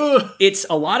 wow. And it's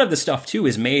a lot of the stuff too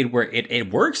is made where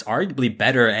it works arguably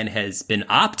better and has been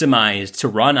optimized to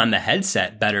run on the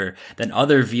headset better than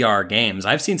other VR games.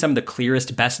 I've seen some of the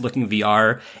clearest, best looking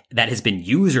VR that has been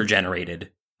user generated,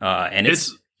 and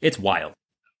it's wild.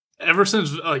 Ever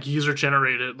since like user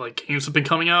generated like games have been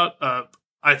coming out,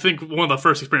 I think one of the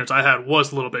first experience I had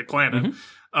was Little Big Planet.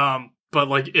 But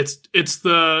like it's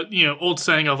the, you know, old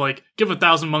saying of like, give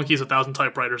 1,000 monkeys 1,000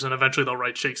 typewriters and eventually they'll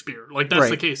write Shakespeare. Like that's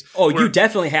the case. Oh, you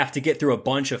definitely have to get through a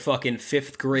bunch of fucking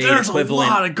 5th grade equivalent. There's a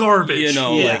lot of garbage. You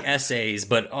know, like essays,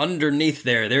 but underneath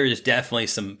there is definitely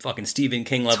some fucking Stephen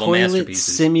King level Toilet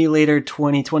masterpieces. Simulator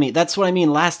 2020. That's what I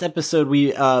mean. Last episode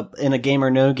we in a Game or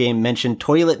No Game mentioned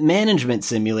Toilet Management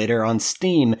Simulator on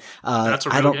Steam. That's a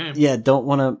real game. Yeah, don't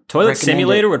want to. Toilet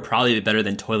Simulator would probably be better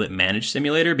than Toilet Managed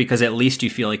Simulator because at least you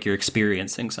feel like you're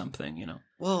experiencing something, you know.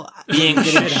 Well, being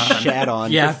shat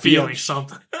on. Yeah, feeling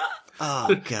something. Oh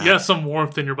god. You got some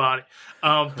warmth in your body.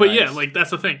 But yeah, like that's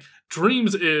the thing.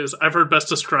 Dreams is, I've heard best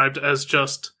described as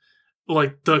just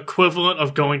like the equivalent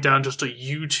of going down just a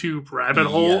YouTube rabbit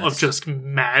hole of just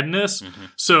madness.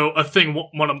 So a thing,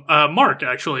 Mark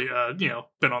actually, you know,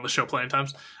 been on the show plenty of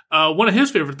times. One of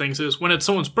his favorite things is when it's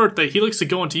someone's birthday, he likes to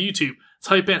go into YouTube,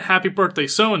 type in happy birthday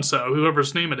so-and-so,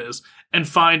 whoever's name it is, and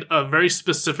find a very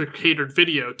specific catered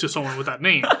video to someone with that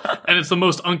name. And it's the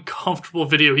most uncomfortable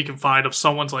video he can find of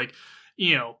someone's like,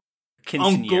 you know,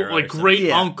 uncle, like great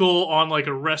uncle on like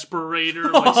a respirator,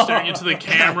 like staring into the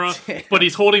camera, but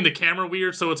he's holding the camera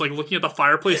weird, so it's like looking at the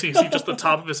fireplace and you see just the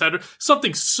top of his head.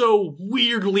 Something so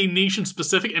weirdly nation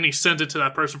specific, and he sent it to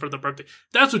that person for their birthday.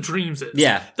 That's what Dreams is.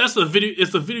 Yeah, that's the video.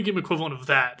 It's the video game equivalent of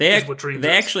that. Is what Dreams is.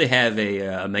 They actually have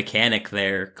a mechanic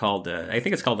there called I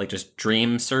think it's called like just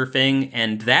dream surfing,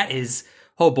 and that is.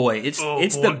 Oh boy, it's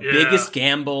the biggest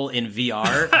gamble in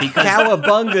VR because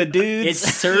cowabunga, dude. It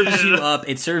serves you up.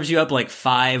 It serves you up like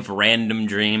 5 random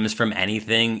dreams from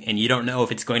anything, and you don't know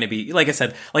if it's going to be, like I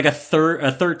said, like a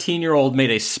 13-year-old made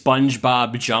a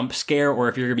SpongeBob jump scare, or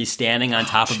if you're going to be standing on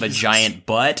top of a giant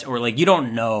butt, or like you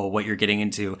don't know what you're getting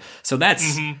into. So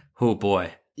that's oh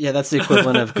boy. Yeah, that's the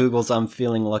equivalent of Google's "I'm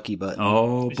feeling lucky" button.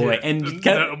 Oh boy, and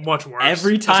much worse.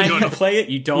 Every time you play it,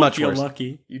 you don't feel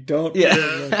lucky. You don't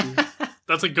feel lucky.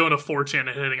 That's like going to 4chan and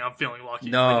hitting I'm feeling lucky.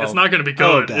 No. Like, it's not going to be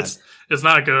good. It's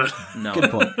not good. No. Good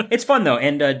point. It's fun though,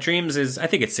 and Dreams is, I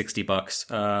think it's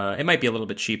 $60. It might be a little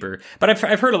bit cheaper, but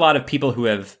I've heard a lot of people who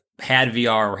have had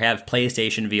VR or have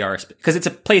PlayStation VR, because it's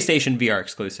a PlayStation VR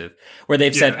exclusive, where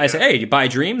they've said, I said, hey, you buy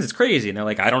Dreams? It's crazy. And they're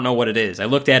like, I don't know what it is. I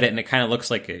looked at it and it kind of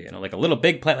looks like a, like a little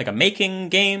big like a making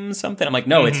game, something. I'm like,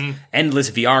 no, it's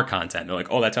endless VR content. And they're like,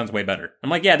 oh, that sounds way better. I'm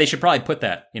like, yeah, they should probably put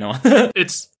that,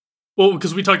 Well,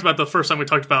 because we talked about the first time we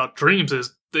talked about Dreams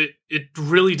is that it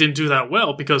really didn't do that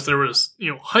well because there was,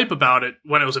 hype about it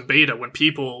when it was in beta, when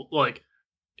people like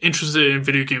interested in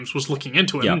video games was looking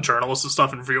into it, and journalists and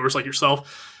stuff and viewers like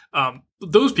yourself.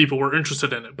 Those people were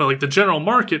interested in it, but like the general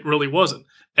market really wasn't.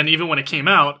 And even when it came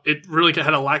out, it really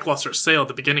had a lackluster sale at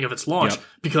the beginning of its launch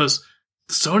because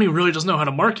Sony really doesn't know how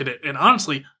to market it. And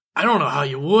honestly, I don't know how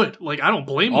you would. Like, I don't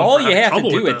blame them. All you have to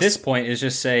do at this point is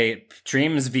just say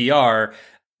Dreams VR.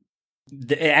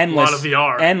 Endless, a lot of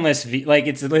VR. Endless, like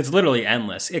it's literally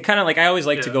endless. It kind of like I always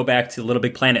like to go back to Little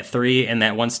Big Planet 3 and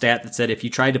that one stat that said if you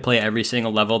tried to play every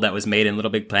single level that was made in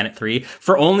Little Big Planet 3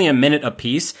 for only a minute a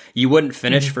piece, you wouldn't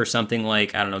finish for something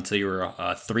like, I don't know, until you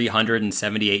were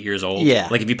 378 years old. Yeah,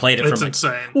 like if you played it it's from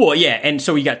insane. Well, yeah, and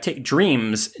so you got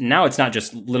Dreams. Now it's not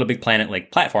just Little Big Planet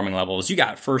like platforming levels. You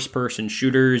got first person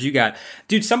shooters. You got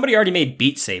somebody already made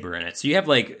Beat Saber in it, so you have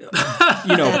like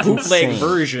bootleg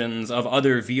versions of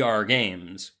other VR games.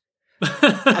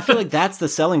 I feel like that's the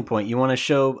selling point. You want to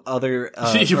show other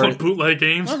you want bootleg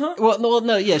games? Well,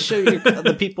 no, yeah. Show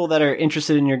the people that are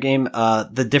interested in your game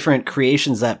the different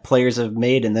creations that players have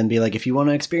made, and then be like, if you want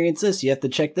to experience this, you have to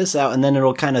check this out, and then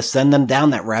it'll kind of send them down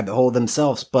that rabbit hole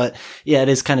themselves. But yeah, it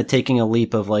is kind of taking a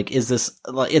leap of like, is this?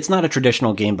 Like, it's not a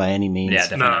traditional game by any means. Yeah,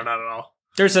 definitely. No, not at all.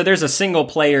 There's a single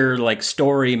player like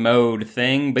story mode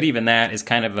thing, but even that is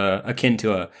kind of akin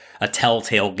to a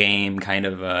Telltale game, kind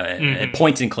of a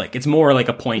point and click. It's more like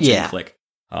a point and click.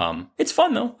 It's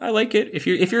fun though. I like it. If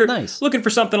you're nice. Looking for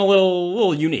something a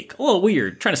little unique, a little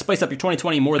weird, trying to spice up your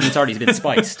 2020 more than it's already been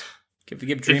spiced. Give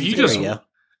Dreams.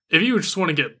 If you just want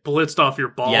to get blitzed off your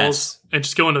balls and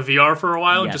just go into VR for a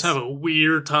while and just have a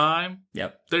weird time,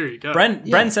 there you go.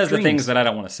 Bren says the things that I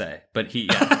don't want to say, but he's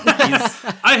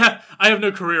I have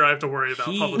no career I have to worry about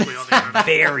publicly on the internet.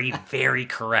 Very, very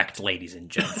correct, ladies and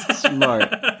gents. Smart.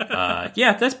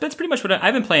 That's pretty much what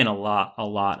I've been playing. A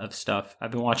lot of stuff.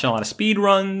 I've been watching a lot of speed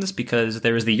runs because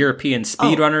there was the European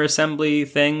Speedrunner Assembly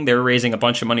thing. They were raising a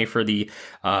bunch of money for the.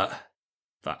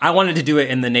 I wanted to do it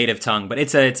in the native tongue, but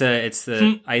it's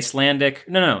the Icelandic.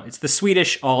 No, it's the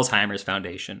Swedish Alzheimer's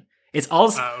Foundation. It's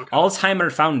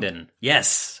Alzheimer Foundation.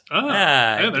 Yes.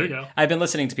 There you go. I've been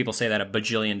listening to people say that a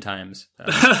bajillion times, so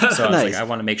I was like, I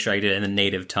want to make sure I did it in the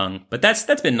native tongue. But that's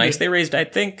been nice. They raised, I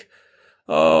think,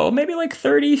 maybe like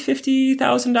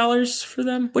 $50,000 for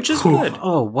them, which is good.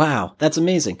 Oh wow, that's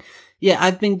amazing. Yeah,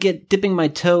 I've been dipping my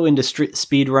toe into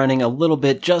speed running a little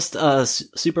bit. Just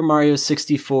Super Mario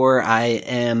 64. I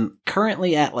am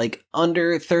currently at like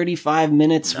under 35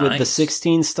 minutes with the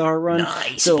 16-star run.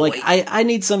 Nice, so boy. like I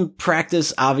need some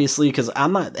practice, obviously, because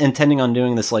I'm not intending on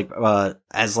doing this like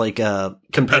as like a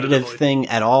competitive thing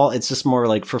at all. It's just more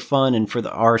like for fun and for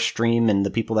our stream and the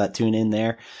people that tune in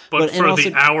there. But for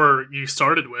the hour you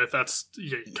started with,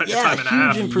 you cut your time in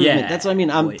half. Huge improvement. That's what I mean.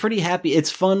 I'm pretty happy.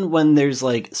 It's fun when there's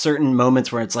like certain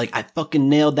moments where it's like, I fucking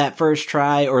nailed that first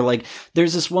try, or like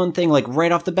there's this one thing like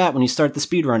right off the bat when you start the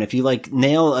speed run, if you like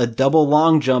nail a double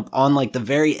long jump on like the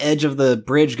very edge of the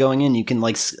bridge going in, you can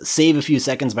like save a few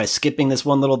seconds by skipping this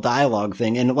one little dialogue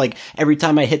thing. And like every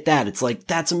time I hit that, it's like,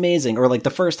 that's amazing. Or like the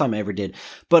first time I ever did.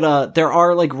 But there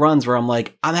are like runs where I'm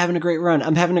like, I'm having a great run.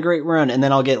 And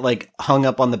then I'll get like hung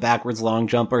up on the backwards long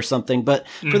jump or something. But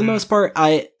for the most part,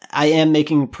 I am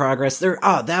making progress there.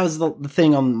 That was the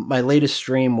thing on my latest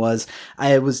stream was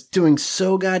I was doing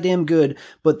so goddamn good,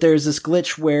 but there's this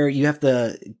glitch where you have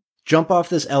to jump off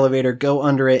this elevator, go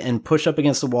under it, and push up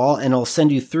against the wall, and it'll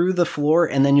send you through the floor,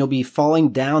 and then you'll be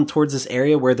falling down towards this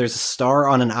area where there's a star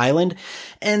on an island.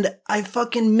 And I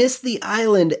fucking missed the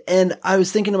island, and I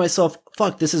was thinking to myself,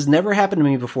 fuck, this has never happened to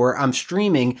me before. I'm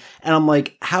streaming, and I'm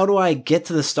like, how do I get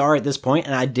to the star at this point?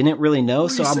 And I didn't really know,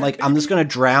 so I'm like, I'm just gonna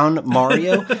drown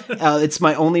Mario. It's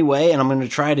my only way, and I'm gonna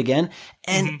try it again.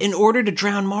 And in order to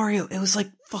drown Mario, it was like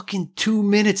fucking 2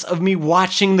 minutes of me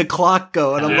watching the clock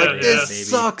go, and I'm like, this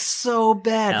sucks so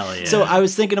bad. Yeah. So I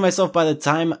was thinking to myself, by the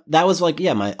time that was like,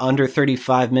 my under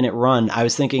 35 minute run, I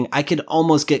was thinking I could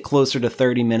almost get closer to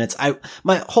 30 minutes.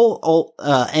 My whole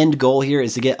end goal here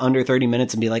is to get under 30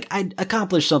 minutes and be like, I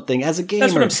accomplished something as a gamer.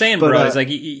 That's what I'm saying, bro. Is like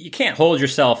you can't hold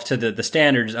yourself to the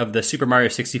standards of the Super Mario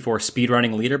 64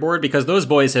 speedrunning leaderboard, because those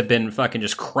boys have been fucking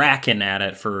just cracking at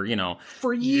it for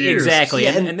years. Exactly.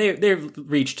 Yeah, and they've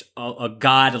reached a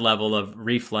god level of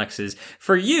reflexes.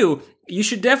 For you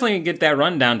should definitely get that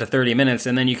run down to 30 minutes,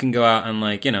 and then you can go out and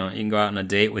you can go out on a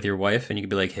date with your wife, and you can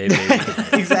be like, hey baby,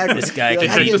 exactly. This guy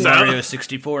can beat Mario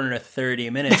 64 in 30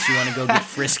 minutes. You want to go get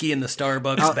frisky in the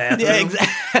Starbucks bathroom? Yeah,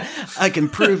 exactly. I can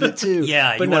prove it too.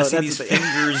 Yeah, but you want to see these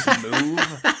fingers move?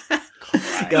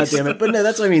 God damn it. But no,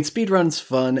 that's what I mean. Speedrun's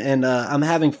fun, and I'm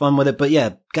having fun with it. But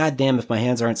yeah, goddamn if my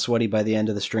hands aren't sweaty by the end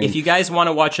of the stream. If you guys want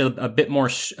to watch a bit more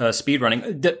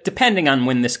speedrunning, depending on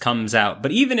when this comes out,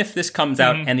 but even if this comes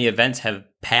out and the events have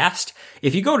passed,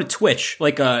 if you go to Twitch,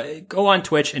 go on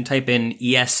Twitch and type in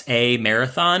ESA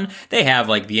Marathon, they have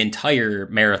like the entire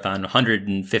marathon,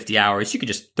 150 hours. You could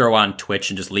just throw on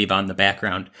Twitch and just leave on the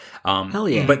background. Hell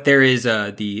yeah. But there is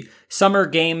the Summer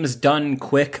Games Done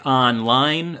Quick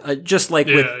online, just like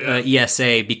with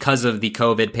ESA, because of the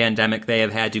COVID pandemic, they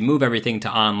have had to move everything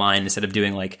to online instead of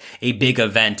doing like a big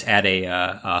event at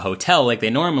a hotel like they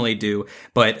normally do.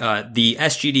 But the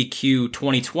SGDQ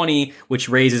 2020, which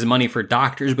raises money for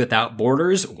Doctors Without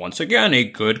Borders, once again, a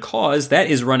good cause, that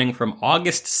is running from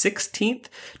August 16th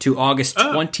to August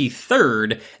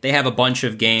 23rd. They have a bunch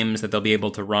of games that they'll be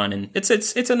able to run, and it's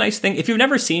a nice thing. If you've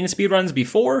never seen speedruns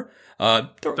before,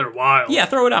 they're wild. Yeah,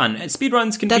 throw it on.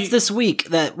 Speedruns can That's this week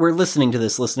that we're listening to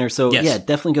this, listener. So yeah,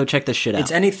 definitely go check this shit out.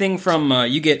 It's anything from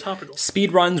you get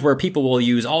speedruns where people will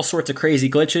use all sorts of crazy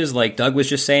glitches, like Doug was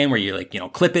just saying, where you're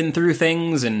clipping through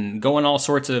things and going all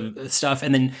sorts of stuff.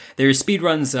 And then there's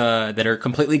speedruns that are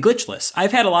completely glitchless.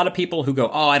 I've had a lot of people who go,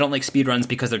 "Oh, I don't like speedruns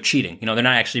because they're cheating. They're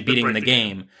not actually beating the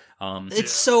game."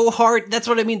 It's so hard. That's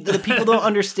what I mean. The people don't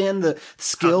understand the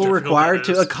skill required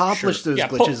to accomplish those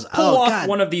glitches. Pull off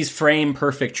one of these frame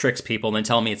perfect tricks, people, and then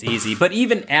tell me it's easy. But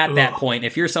even at that point,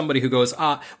 if you're somebody who goes,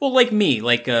 like me,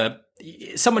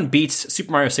 someone beats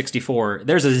Super Mario 64,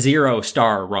 there's a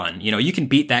 0-star run. You can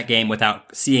beat that game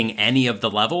without seeing any of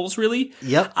the levels, really.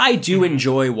 Yep. I do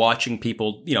enjoy watching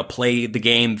people, play the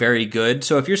game very good.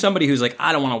 So if you're somebody who's like,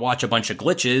 I don't want to watch a bunch of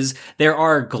glitches, there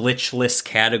are glitchless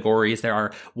categories. There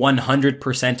are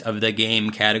 100% of the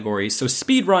game categories. So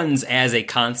speedruns as a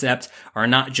concept are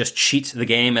not just cheat the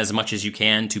game as much as you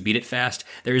can to beat it fast.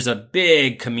 There's a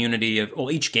big community of,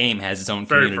 each game has its own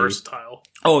community. Very versatile.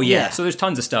 Oh, yeah. So there's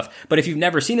tons of stuff. But if you've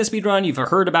never seen a speedrun, you've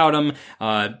heard about them,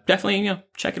 definitely,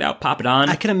 check it out, pop it on.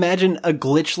 I can imagine a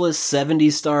glitchless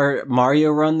 70-star Mario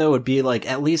run, though, would be like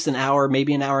at least an hour,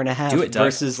 maybe an hour and a half. Do it, Doug.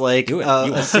 Versus like a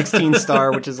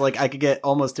 16-star, which is like I could get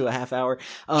almost to a half hour.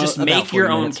 Just make your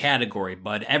own category,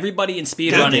 bud. Everybody in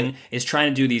speedrunning is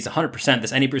trying to do these 100%,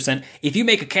 this any percent. If you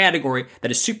make a category that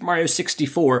is Super Mario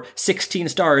 64, 16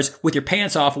 stars, with your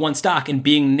pants off, one sock and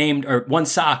being named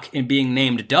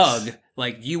Doug,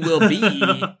 you will be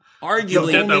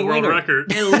arguably get that world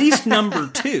record. At least number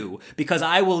 2, because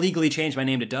I will legally change my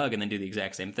name to Doug and then do the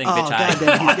exact same thing. He's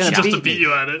gonna just to beat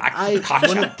you at it. I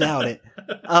wouldn't doubt it.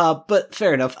 But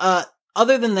fair enough.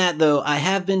 Other than that, though, I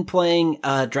have been playing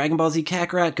Dragon Ball Z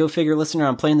Kakarot. Go figure, listener,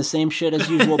 I'm playing the same shit as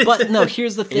usual. But no,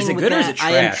 here's the thing. Is it with good that. Or is it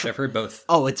trash? I've heard both.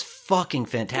 Oh, it's fucking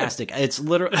fantastic. It's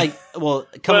literally,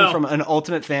 coming from an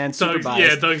Ultimate fan, super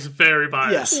biased. Yeah, Doug's very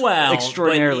biased. Yes,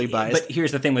 extraordinarily biased. But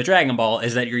here's the thing with Dragon Ball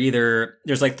is that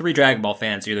there's like 3 Dragon Ball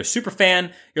fans. You're either super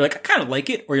fan, you're like, I kind of like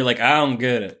it, or you're like, I don't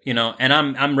get it, and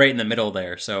I'm right in the middle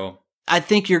there, so. I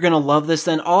think you're going to love this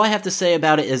then. All I have to say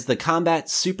about it is the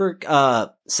combat's super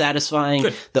satisfying.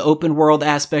 Good. The open world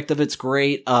aspect of it's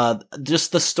great.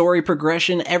 Just the story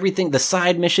progression, everything, the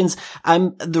side missions.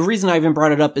 The reason I even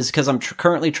brought it up is because I'm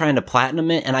currently trying to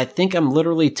platinum it, and I think I'm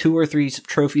literally 2 or 3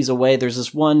 trophies away. There's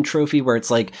this one trophy where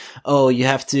it's like, you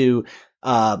have to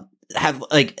have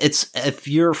if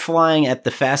you're flying at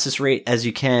the fastest rate as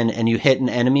you can and you hit an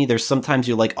enemy, there's sometimes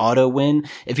you auto win.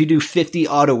 If you do 50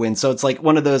 auto win, so it's like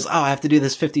one of those, I have to do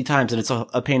this 50 times and it's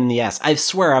a pain in the ass. I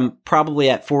swear I'm probably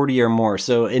at 40 or more,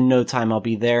 so in no time I'll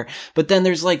be there. But then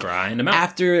there's grind them out.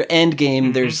 After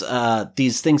endgame, there's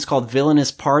these things called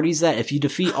villainous parties that if you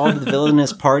defeat all the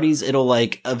villainous parties, it'll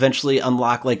eventually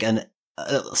unlock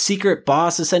a secret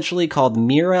boss essentially called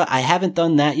Mira. I haven't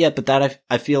done that yet, but that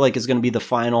I feel like is going to be the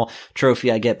final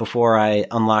trophy I get before I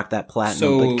unlock that platinum.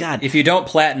 So but God, if you don't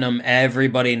platinum,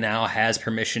 everybody now has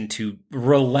permission to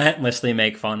relentlessly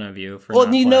make fun of you. For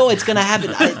it's going to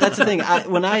happen. That's the thing.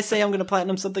 When I say I'm going to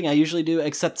platinum something, I usually do,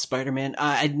 except Spider-Man.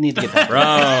 I need to get that.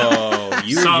 Bro,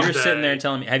 you're sitting there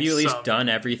telling me, have you at least done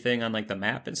everything on the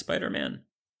map in Spider-Man?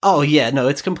 Oh yeah, no,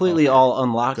 it's completely all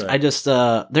unlocked. Good. I just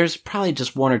there's probably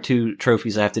just 1 or 2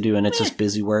 trophies I have to do, and it's just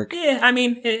busy work. Yeah, I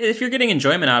mean, if you're getting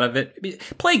enjoyment out of it,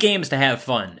 play games to have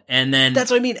fun, and then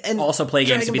that's what I mean. And also play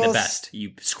games to be the best.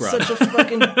 You scrub. Such a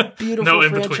fucking beautiful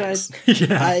franchise.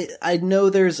 Yeah. I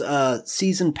know there's a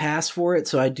season pass for it,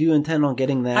 so I do intend on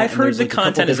getting that. I've heard the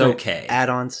content is okay.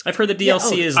 Add-ons. I've heard the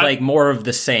DLC is more of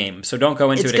the same, so don't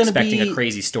go into it expecting a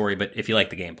crazy story. But if you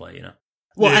like the gameplay,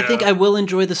 Well, I think I will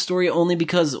enjoy the story only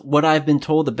because what I've been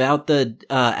told about the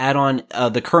add-on,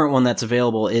 the current one that's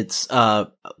available, it's part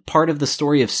part of the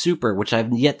story of Super, which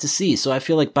I've yet to see. So I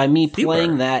feel like by me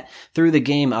playing that through the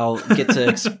game, I'll get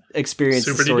to experience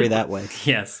the story that way.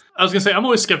 Yes. I was going to say, I'm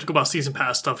always skeptical about season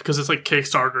pass stuff because it's like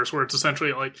Kickstarters where it's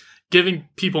essentially like giving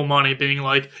people money, being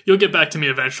like, you'll get back to me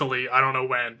eventually. I don't know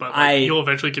when, but you'll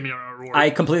eventually give me a reward. I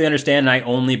completely understand. I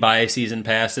only buy season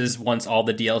passes once all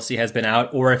the DLC has been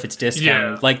out or if it's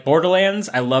discounted. Yeah. Like Borderlands,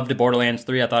 I loved Borderlands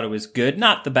 3. I thought it was good.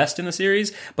 Not the best in the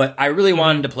series, but I really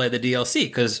wanted to play the DLC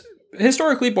because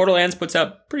historically Borderlands puts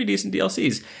out pretty decent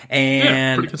DLCs.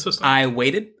 And pretty consistent. I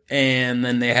waited, and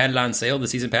then they had it on sale, the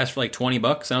season pass, for like $20.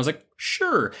 And I was like,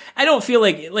 sure. I don't feel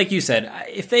like you said,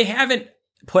 if they haven't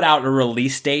put out a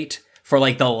release date for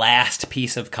like the last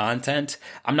piece of content,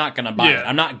 I'm not going to buy it.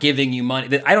 I'm not giving you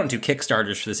money. I don't do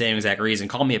Kickstarters for the same exact reason.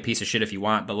 Call me a piece of shit if you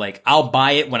want, but like, I'll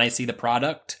buy it when I see the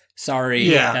product. Sorry.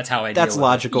 Yeah, that's how I deal That's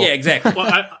logical. Yeah, exactly.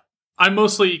 Well, I'm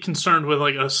mostly concerned with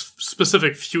like a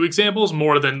specific few examples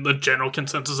more than the general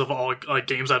consensus of all like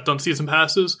games I've done season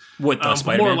passes. With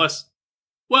Spider-Man? More or less.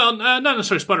 Well, not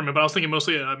necessarily Spider-Man, but I was thinking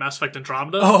mostly Mass Effect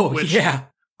Andromeda. Which yeah.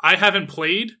 I haven't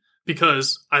played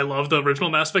because I love the original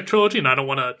Mass Effect trilogy and I don't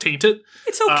want to taint it.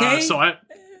 It's okay.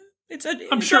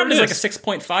 I'm sure it is. Like a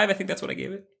 6.5. I think that's what I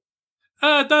gave it.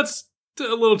 That's a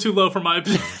little too low for my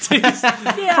taste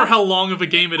for how long of a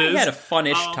game it is. I had a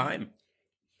fun-ish time.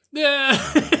 Yeah.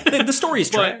 The story's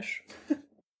trash.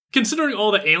 Considering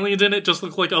all the aliens in it just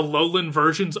look like Alolan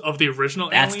versions of the original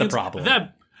That's aliens. the problem.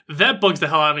 That bugs the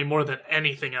hell out of me more than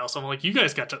anything else. I'm like, you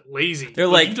guys got lazy. They're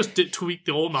like, you just did tweak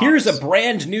the old models. Here's a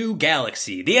brand new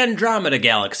galaxy, the Andromeda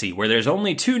Galaxy, where there's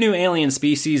only 2 new alien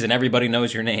species and everybody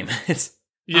knows your name.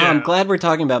 I'm glad we're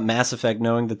talking about Mass Effect,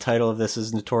 knowing the title of this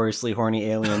is Notoriously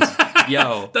Horny Aliens.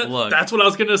 Look. That's what I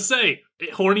was going to say.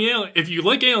 Horny alien. If you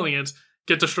like aliens,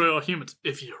 get Destroy All Humans.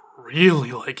 If you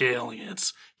really like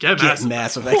aliens, get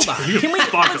Mass Effect. Can we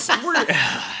fuck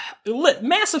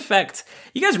Mass Effect?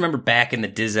 You guys remember back in the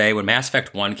Disney when Mass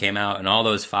Effect 1 came out and all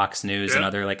those Fox News and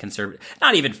other like conservative,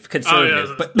 not even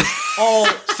conservative, but all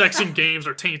sexing games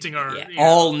or tainting our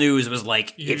all news was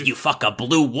like, if you fuck a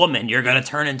blue woman, you're gonna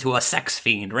turn into a sex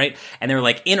fiend, right? And they were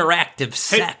like interactive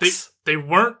sex. They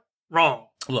weren't wrong.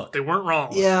 Look, they weren't wrong.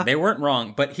 Yeah, they weren't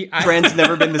wrong. But Brand's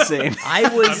never been the same.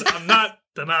 I'm not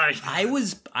denying. I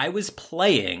was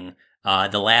playing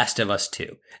The Last of Us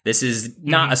 2. This is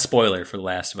not a spoiler for The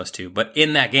Last of Us 2, but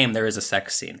in that game there is a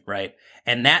sex scene, right?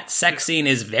 And that sex scene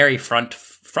is very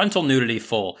frontal nudity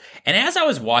full. And as I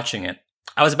was watching it,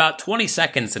 I was about 20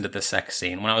 seconds into the sex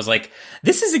scene when I was like,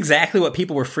 this is exactly what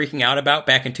people were freaking out about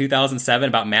back in 2007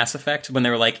 about Mass Effect, when they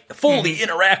were like fully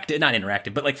not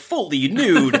interactive, but like fully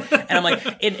nude. And I'm like,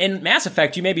 in Mass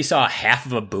Effect, you maybe saw half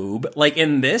of a boob. Like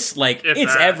in this, like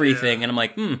it's everything. Yeah. And I'm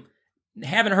like,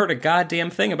 haven't heard a goddamn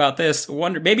thing about this.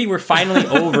 Wonder maybe we're finally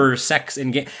over sex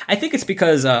in game. I think it's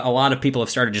because a lot of people have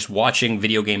started just watching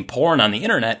video game porn on the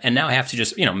internet and now have to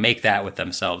just make that with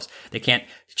themselves. They can't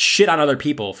shit on other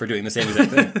people for doing the same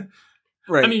exact thing.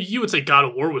 Right. I mean, you would say God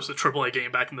of War was a AAA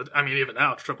game back in the. I mean, even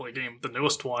now it's a AAA game, the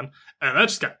newest one, and that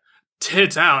just got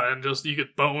tits out and just you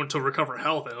get bone to recover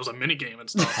health, and it was a mini game and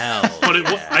stuff. But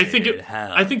I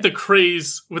think the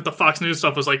craze with the Fox News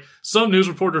stuff was like some news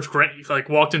reporters like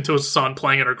walked into his son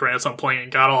playing it or grandson playing it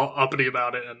and got all uppity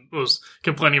about it and was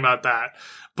complaining about that.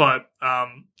 But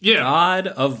God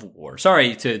of War.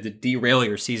 Sorry to derail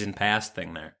your season pass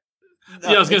thing there.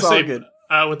 I was gonna say good.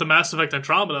 With the Mass Effect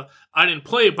Andromeda, I didn't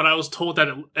play it, but I was told that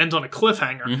it ends on a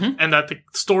cliffhanger and that the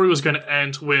story was going to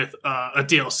end with a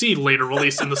DLC later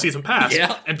released in the season pass.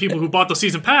 And people who bought the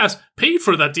season pass paid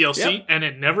for that DLC and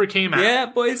it never came out. Yeah,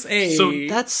 boys. Hey. So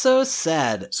that's so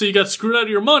sad. So you got screwed out of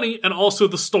your money and also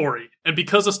the story. And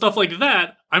because of stuff like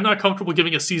that, I'm not comfortable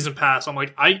giving a season pass. I'm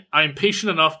like, I'm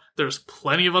patient enough. There's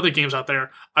plenty of other games out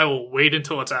there. I will wait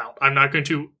until it's out. I'm not going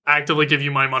to actively give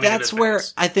you my money. That's where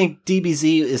I think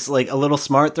DBZ is like a little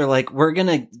smart. They're like, we're going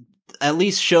to at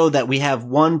least show that we have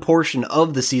one portion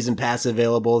of the season pass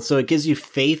available. So it gives you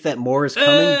faith that more is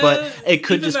coming, but it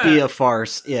could just be a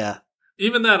farce. Yeah.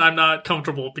 Even that, I'm not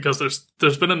comfortable because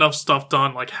there's been enough stuff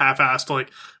done, like half-assed.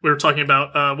 Like we were talking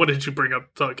about, what did you bring up?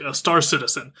 Like Star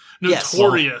Citizen,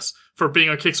 notorious for being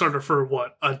a Kickstarter for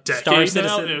what, a decade Star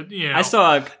now? Citizen. I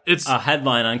saw a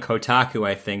headline on Kotaku,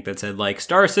 I think, that said like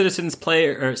Star Citizen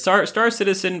players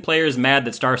mad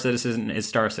that Star Citizen is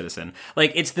Star Citizen.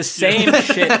 Like it's the same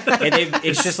shit. And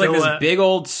it's just like this big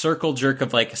old circle jerk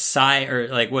of like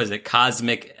what is it?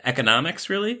 Cosmic economics,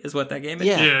 really, is what that game is.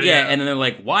 Yeah. And then they're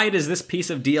like, why does this piece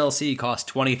of DLC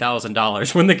cost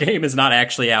 $20,000 when the game is not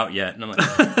actually out yet? And I'm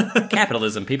like,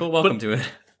 capitalism, people, welcome to it.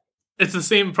 It's the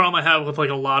same problem I have with like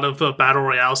a lot of the battle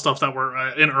royale stuff that were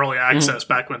in early access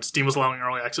back when Steam was allowing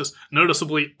early access.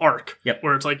 Noticeably, Ark,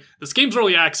 where it's like this game's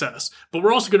early access, but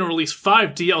we're also going to release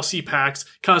 5 DLC packs,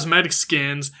 cosmetic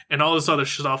skins, and all this other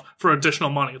stuff for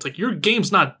additional money. It's like your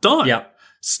game's not done. Yep.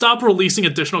 Stop releasing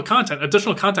additional content.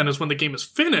 Additional content is when the game is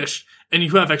finished and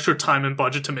you have extra time and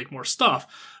budget to make more stuff.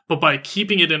 But by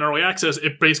keeping it in early access,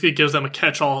 it basically gives them a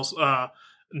catch-all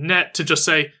net to just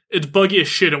say it's buggy as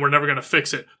shit and we're never going to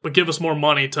fix it, but give us more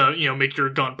money to make your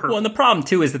gun perfect. Well, and the problem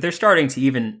too is that they're starting to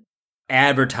even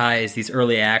advertise these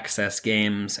early access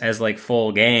games as like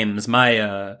full games.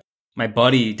 My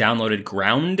buddy downloaded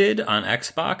Grounded on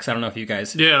Xbox. I don't know if you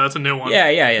guys... Yeah, that's a new one. Yeah.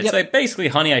 It's like basically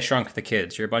Honey, I Shrunk the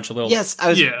Kids. You're a bunch of little... Yes, I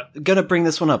was gonna bring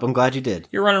this one up. I'm glad you did.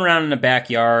 You're running around in the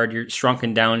backyard. You're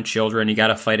shrunken down children. You got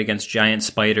to fight against giant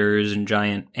spiders and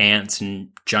giant ants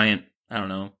and giant, I don't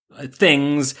know,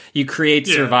 things. You create,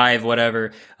 survive,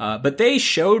 whatever. But they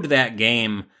showed that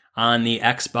game on the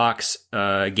Xbox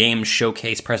Game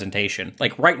Showcase presentation,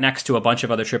 like right next to a bunch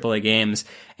of other AAA games.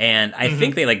 And I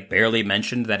think they like barely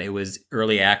mentioned that it was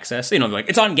early access. Like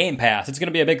it's on Game Pass. It's going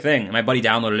to be a big thing. And my buddy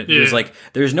downloaded it. He was like,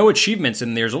 there's no achievements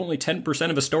and there's only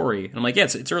 10% of a story. And I'm like, yeah,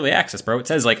 it's early access, bro. It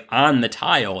says like on the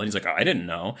tile. And he's like, oh, I didn't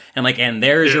know. And like, and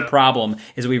there's your problem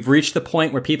is we've reached the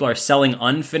point where people are selling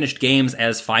unfinished games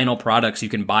as final products you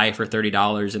can buy for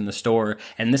 $30 in the store.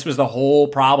 And this was the whole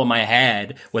problem I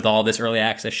had with all this early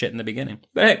access shit in the beginning.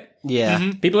 But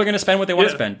hey, people are going to spend what they want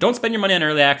to spend. Don't spend your money on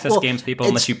early access games, people,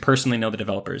 unless you personally know the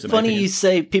developers. Funny you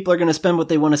say people are going to spend what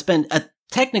they want to spend.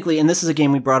 Technically, and this is a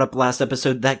game we brought up last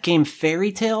episode, that game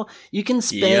Fairy Tail, you can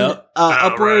spend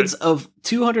upwards of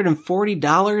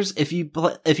 $240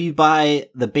 if you buy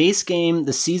the base game,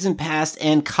 the season pass,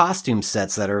 and costume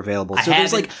sets that are available. So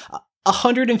there's like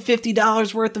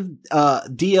 $150 worth of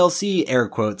DLC, air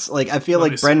quotes. Like I feel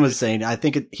like Bren was saying, I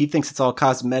think he thinks it's all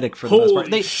cosmetic for the most part.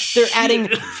 They're adding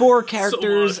 4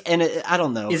 characters, and I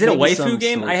don't know. Is it a waifu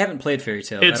game? I haven't played Fairy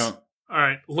Tail. I don't. All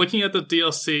right, looking at the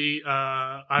DLC,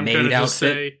 I'm going to just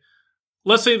say,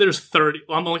 let's say there's 30.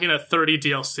 I'm looking at 30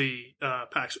 DLC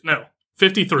packs. No,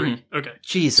 53. Okay,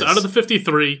 Jesus. So out of the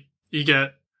 53, you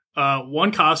get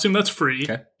 1 costume that's free.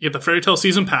 Okay. You get the Fairy Tail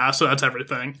season pass, so that's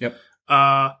everything. Yep.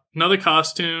 Another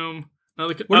costume.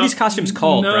 What are these costumes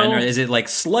called, Bren? Or is it like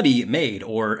slutty maid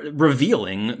or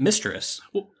revealing mistress?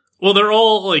 Well, they're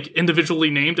all like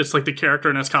individually named. It's like the character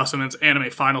in its costume in its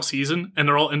anime final season, and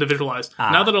they're all individualized.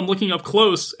 Now that I'm looking up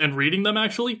close and reading them,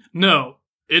 actually, no,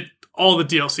 all the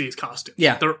DLC's costumes.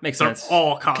 Yeah, makes sense. They're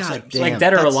all costumes. Like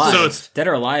Dead or Alive. Dead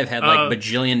or Alive had like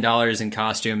bajillion dollars in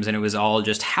costumes, and it was all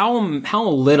just how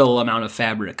little amount of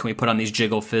fabric can we put on these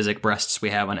jiggle physic breasts we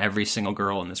have on every single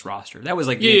girl in this roster. That was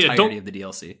like the entirety of the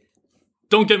DLC.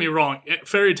 Don't get me wrong.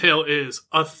 Fairy Tail is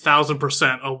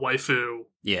 1,000% a waifu.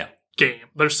 Game.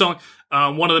 They're selling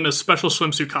one of them is special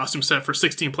swimsuit costume set for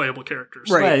 16 playable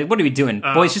characters. Right. What are we doing?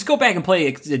 Boys, just go back and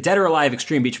play Dead or Alive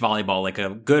Extreme Beach Volleyball like a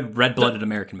good red-blooded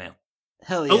American male.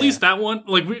 Hell yeah. At least that one.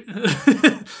 Like we've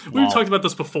talked about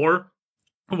this before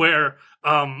where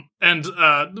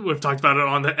we've talked about it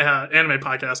on the anime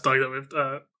podcast, Doug,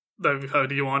 that we've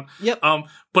had you on. Yep.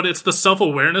 But it's the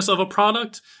self-awareness of a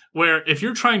product where if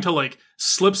you're trying to like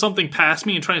slip something past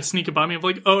me and try and sneak it by me, I'm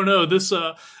like, oh no, this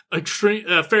Dead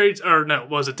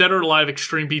or Alive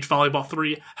Extreme Beach Volleyball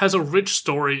 3 has a rich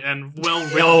story and well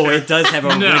written. Oh, it does have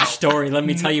a rich story. Let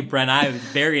me tell you, Brent, I was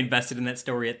very invested in that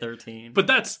story at 13. But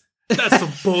that's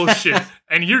some bullshit,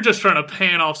 and you're just trying to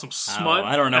pan off some smut.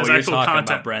 I don't know what you're talking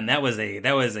about, Bren. That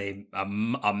was a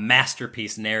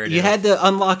masterpiece narrative. You had to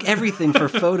unlock everything for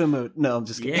photo mode. No, I'm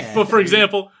just kidding. Yeah. But for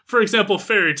example,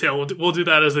 Fairy Tail, we'll do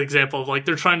that as an example of like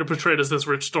they're trying to portray it as this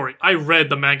rich story. I read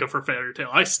the manga for Fairy Tail.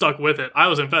 I stuck with it. I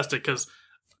was invested because,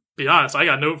 be honest, I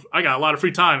got a lot of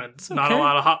free time and not a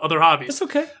lot of other hobbies. It's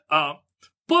okay.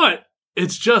 But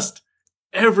it's just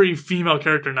every female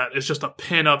character in that is just a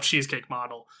pin-up cheesecake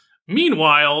model.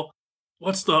 Meanwhile,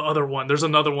 what's the other one? There's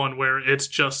another one where it's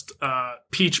just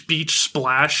Peach Beach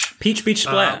Splash. Peach Beach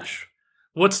Splash.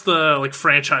 What's the like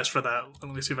franchise for that?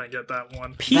 Let me see if I can get that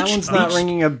one. That one's not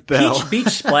ringing a bell. Peach Beach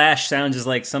Splash sounds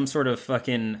like some sort of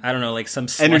fucking, I don't know, like some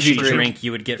slushy drink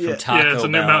you would get from Taco Bell. Yeah, it's a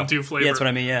new Mountain Dew flavor. Yeah, that's what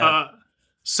I mean, yeah.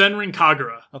 Senran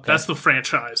Kagura. Okay. That's the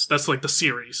franchise. That's like the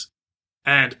series.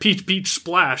 And Peach Beach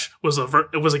Splash was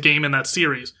a game in that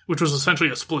series, which was essentially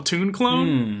a Splatoon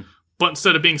clone. But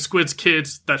instead of being Squid's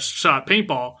kids that shot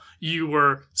paintball, you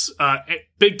were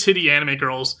big titty anime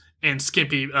girls in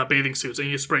skimpy bathing suits, and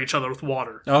you spray each other with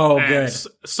water. Oh, and good.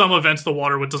 Some events, the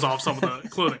water would dissolve some of the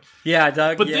clothing. Yeah,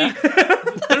 Doug. But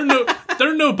they're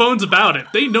They're no bones about it.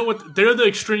 They know what they're the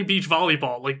extreme beach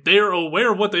volleyball. Like they're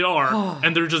aware of what they are,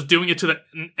 and they're just doing it to the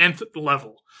nth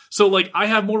level. So like I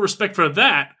have more respect for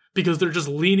that because they're just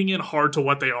leaning in hard to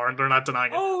what they are and they're not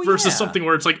denying it. Versus something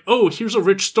where it's like, oh, here's a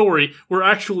rich story. We're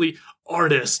actually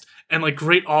artists and like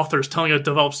great authors telling a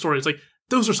developed story. It's like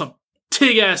those are some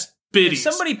big ass biddies.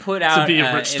 If somebody put out,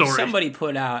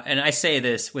 and I say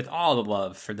this with all the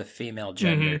love for the female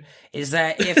gender, is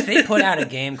that if they put out a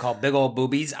game called Big Ol'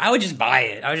 Boobies, I would just buy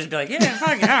it. I would just be like, yeah,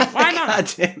 fuck yeah, why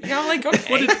not? You know, like,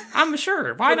 okay, I'm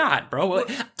sure, why not, bro?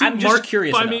 I'm just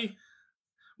curious.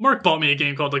 Mark bought me a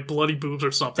game called like Bloody Boobs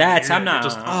or something.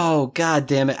 Oh god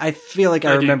damn it! I feel like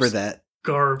I remember that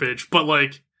garbage, but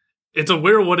like it's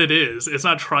aware of what it is. It's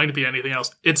not trying to be anything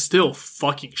else. It's still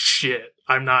fucking shit.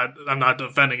 I'm not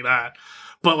defending that.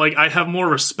 But like I have more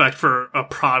respect for a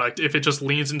product if it just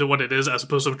leans into what it is as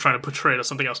opposed to trying to portray it as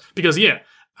something else. Because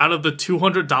out of the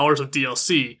 $200 of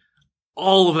DLC,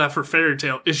 all of that for Fairy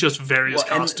Tail is just various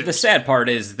costumes. And the sad part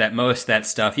is that most of that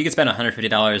stuff, you can spend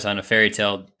 $150 on a Fairy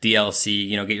Tail DLC,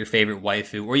 you know, get your favorite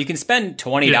waifu, or you can spend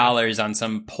 $20 on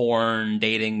some porn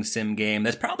dating sim game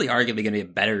that's probably arguably going to be a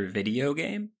better video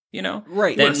game. You know?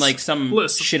 Right. Than like some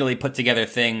shittily put together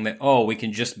thing that, we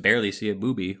can just barely see a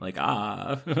boobie. Like,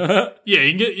 Yeah,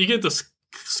 you get the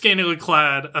scantily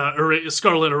clad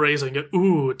Scarlet Erasing and get,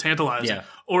 ooh, tantalizing. Yeah.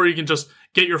 Or you can just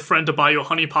get your friend to buy you a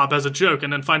Honey Pop as a joke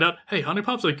and then find out, hey, Honey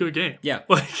Pop's a good game. Yeah.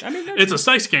 Like, I mean, it's a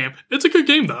sex game. It's a good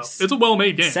game, though. It's a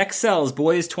well-made game. Sex sells,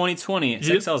 boys 2020.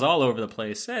 Sex sells all over the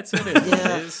place. That's what it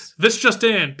is. This just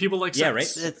in. People like sex. Yeah, right?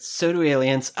 So do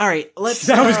aliens. All right, let's...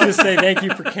 I was going to say thank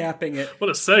you for capping it. What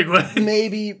a segue.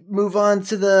 Maybe move on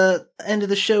to the end of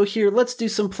the show here. Let's do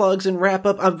some plugs and wrap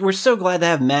up. We're so glad to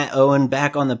have Matt Owen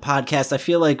back on the podcast. I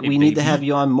feel like we need to have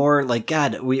you on more. Like,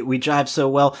 God, we jive so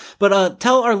well. But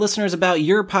tell our listeners about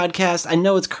your podcast. I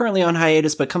know it's currently on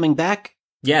hiatus, but coming back.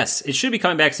 Yes, it should be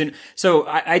coming back soon. So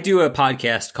I do a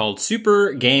podcast called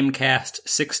Super Gamecast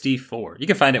 64. You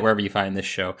can find it wherever you find this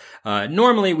show.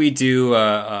 Normally we do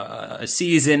a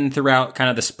season throughout kind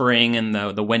of the spring and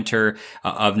the winter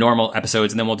of normal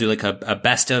episodes, and then we'll do like a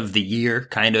best of the year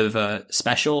kind of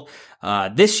special.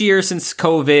 This year, since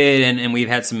COVID and we've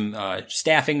had some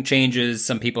staffing changes,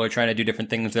 some people are trying to do different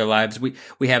things with their lives.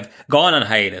 We have gone on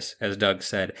hiatus, as Doug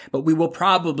said, but we will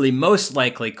probably most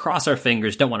likely cross our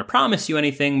fingers. Don't want to promise you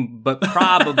anything, but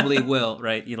probably will.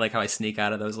 Right? You like how I sneak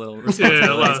out of those little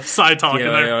a lot of side talk in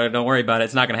there. Don't worry about it.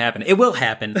 It's not going to happen. It will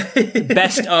happen.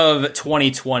 Best of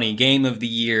 2020, Game of the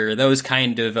Year, those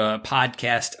kind of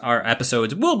podcast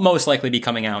episodes will most likely be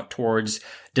coming out towards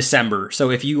December.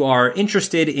 So if you are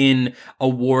interested in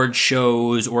award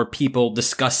shows or people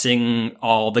discussing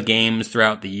all the games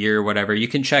throughout the year, whatever, you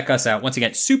can check us out. Once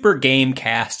again, Super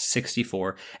Gamecast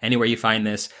 64, anywhere you find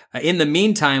this. In the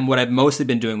meantime, what I've mostly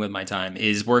been doing with my time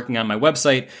is working on my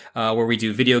website, where we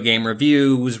do video game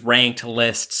reviews, ranked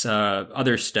lists,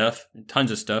 other stuff,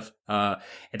 tons of stuff.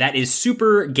 That is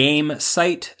Super Game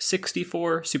Site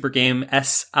 64, Super Game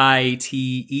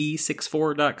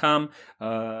SITE64.com.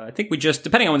 I think we just,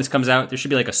 depending on when this comes out, there should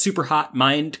be like a Super Hot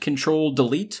Mind Control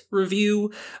Delete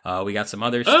review. We got some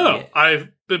others. Oh, I've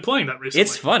been playing that recently.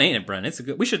 It's fun, ain't it, Brent?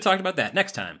 We should have talked about that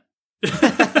next time.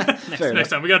 Next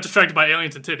time we got distracted by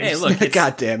aliens and titties. Hey, look,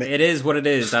 God damn it! It is what it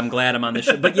is. I'm glad I'm on this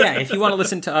show. But yeah, if you want to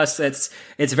listen to us, it's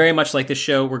very much like this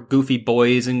show. We're goofy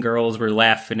boys and girls. We're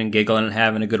laughing and giggling and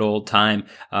having a good old time.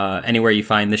 Anywhere you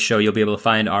find this show, you'll be able to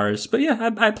find ours. But yeah,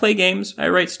 I play games. I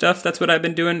write stuff. That's what I've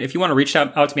been doing. If you want to reach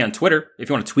out to me on Twitter, if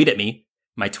you want to tweet at me,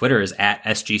 my Twitter is at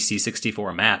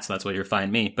SGC64Matt. So that's where you'll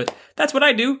find me. But that's what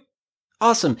I do.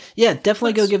 Awesome. Yeah,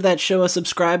 definitely go give that show a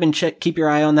subscribe and keep your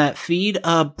eye on that feed.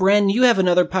 Bren, you have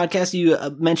another podcast. You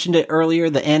mentioned it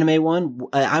earlier, the anime one.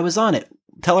 I was on it.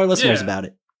 Tell our listeners about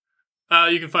it.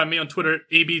 You can find me on Twitter at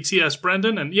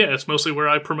ABTSBrendan, and it's mostly where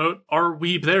I promote Are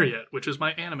Weeb There Yet, which is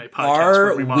my anime podcast.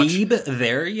 Are Weeb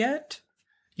There Yet?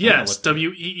 Yes,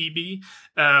 WEEB.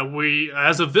 We,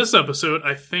 as of this episode,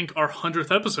 I think our 100th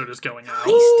episode is going out.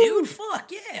 Nice, dude.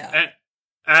 Fuck, yeah. And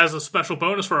as a special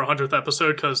bonus for our 100th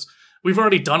episode, because we've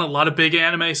already done a lot of big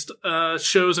anime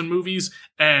shows and movies,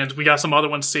 and we got some other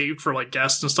ones saved for like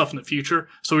guests and stuff in the future.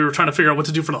 So we were trying to figure out what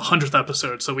to do for the 100th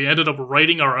episode. So we ended up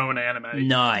writing our own anime.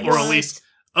 Nice. Or at least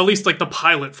like the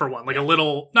pilot for one. Like a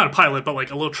little, not a pilot, but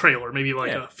like a little trailer, maybe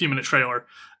like a few minute trailer.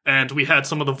 And we had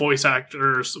some of the voice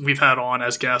actors we've had on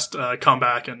as guests come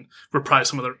back and reprise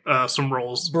some of their some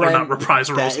roles. Brent, or not reprise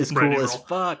roles. That is cool as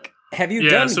fuck. Have you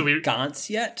done Gantz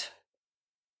yet?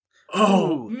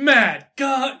 Oh, Matt,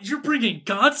 God, you're bringing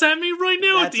Gantz at me right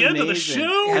now at the end of the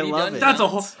show? I love it. That's a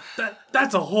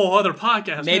whole other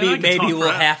podcast. Maybe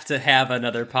we'll have to have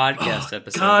another podcast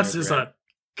episode. Gantz is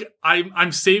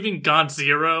I'm saving Gaunt's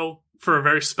Zero for a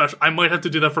very special. I might have to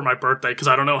do that for my birthday because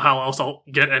I don't know how else I'll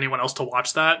get anyone else to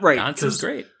watch that. Right, Gaunt's is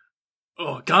great.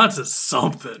 Oh, Gaunt's is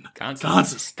something. Gaunt's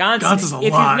is a lot.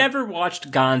 If you've never watched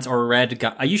Gaunt's or read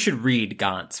you should read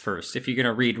Gaunt's first. If you're going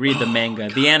to read the manga.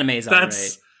 The anime's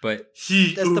alright. But that's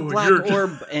the Black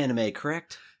Orb anime,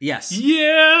 correct? Yes.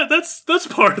 Yeah, that's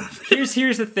part of it.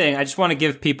 Here's the thing. I just want to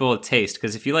give people a taste,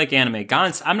 because if you like anime,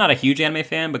 Gantz, I'm not a huge anime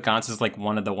fan, but Gantz is like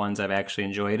one of the ones I've actually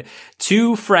enjoyed.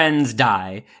 2 friends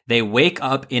die. They wake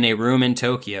up in a room in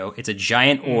Tokyo. It's a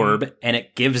giant orb, and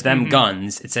it gives them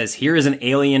guns. It says, here is an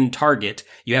alien target.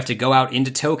 You have to go out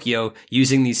into Tokyo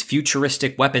using these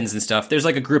futuristic weapons and stuff. There's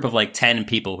like a group of like 10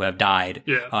 people who have died.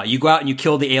 Yeah. You go out and you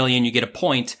kill the alien, you get a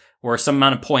point, or some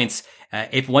amount of points.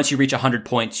 If once you reach 100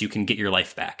 points, you can get your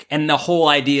life back. And the whole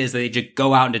idea is that they just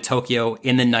go out into Tokyo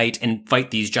in the night and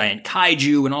fight these giant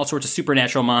kaiju and all sorts of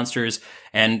supernatural monsters,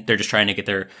 and they're just trying to get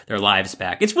their lives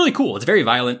back. It's really cool. It's very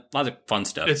violent. Lots of fun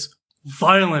stuff. It's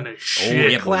violent as shit. Oh,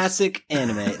 yeah, classic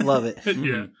anime. Love it.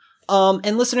 Yeah.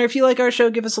 And listener, if you like our show,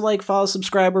 give us a like, follow,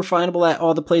 subscribe. We're findable at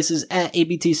all the places at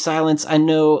ABT Silence. I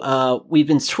know we've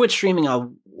been Twitch streaming a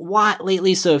lot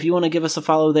lately, so if you want to give us a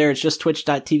follow there, it's just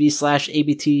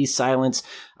twitch.tv/ABT Silence.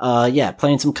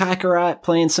 Playing some Kakarot,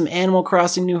 playing some Animal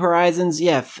Crossing New Horizons.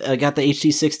 Got the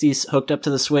HD60s hooked up to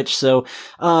the Switch, so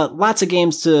lots of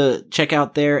games to check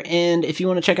out there. And if you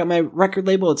want to check out my record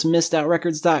label, it's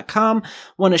missedoutrecords.com.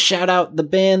 Want to shout out the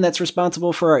band that's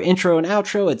responsible for our intro and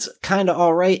outro. It's Kinda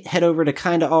Alright. Head over to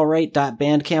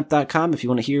kindaallright.bandcamp.com if you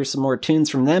want to hear some more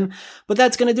tunes from them. But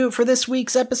that's going to do it for this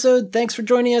week's episode. Thanks for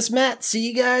joining us, Matt. See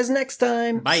you guys next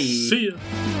time. Bye. See ya.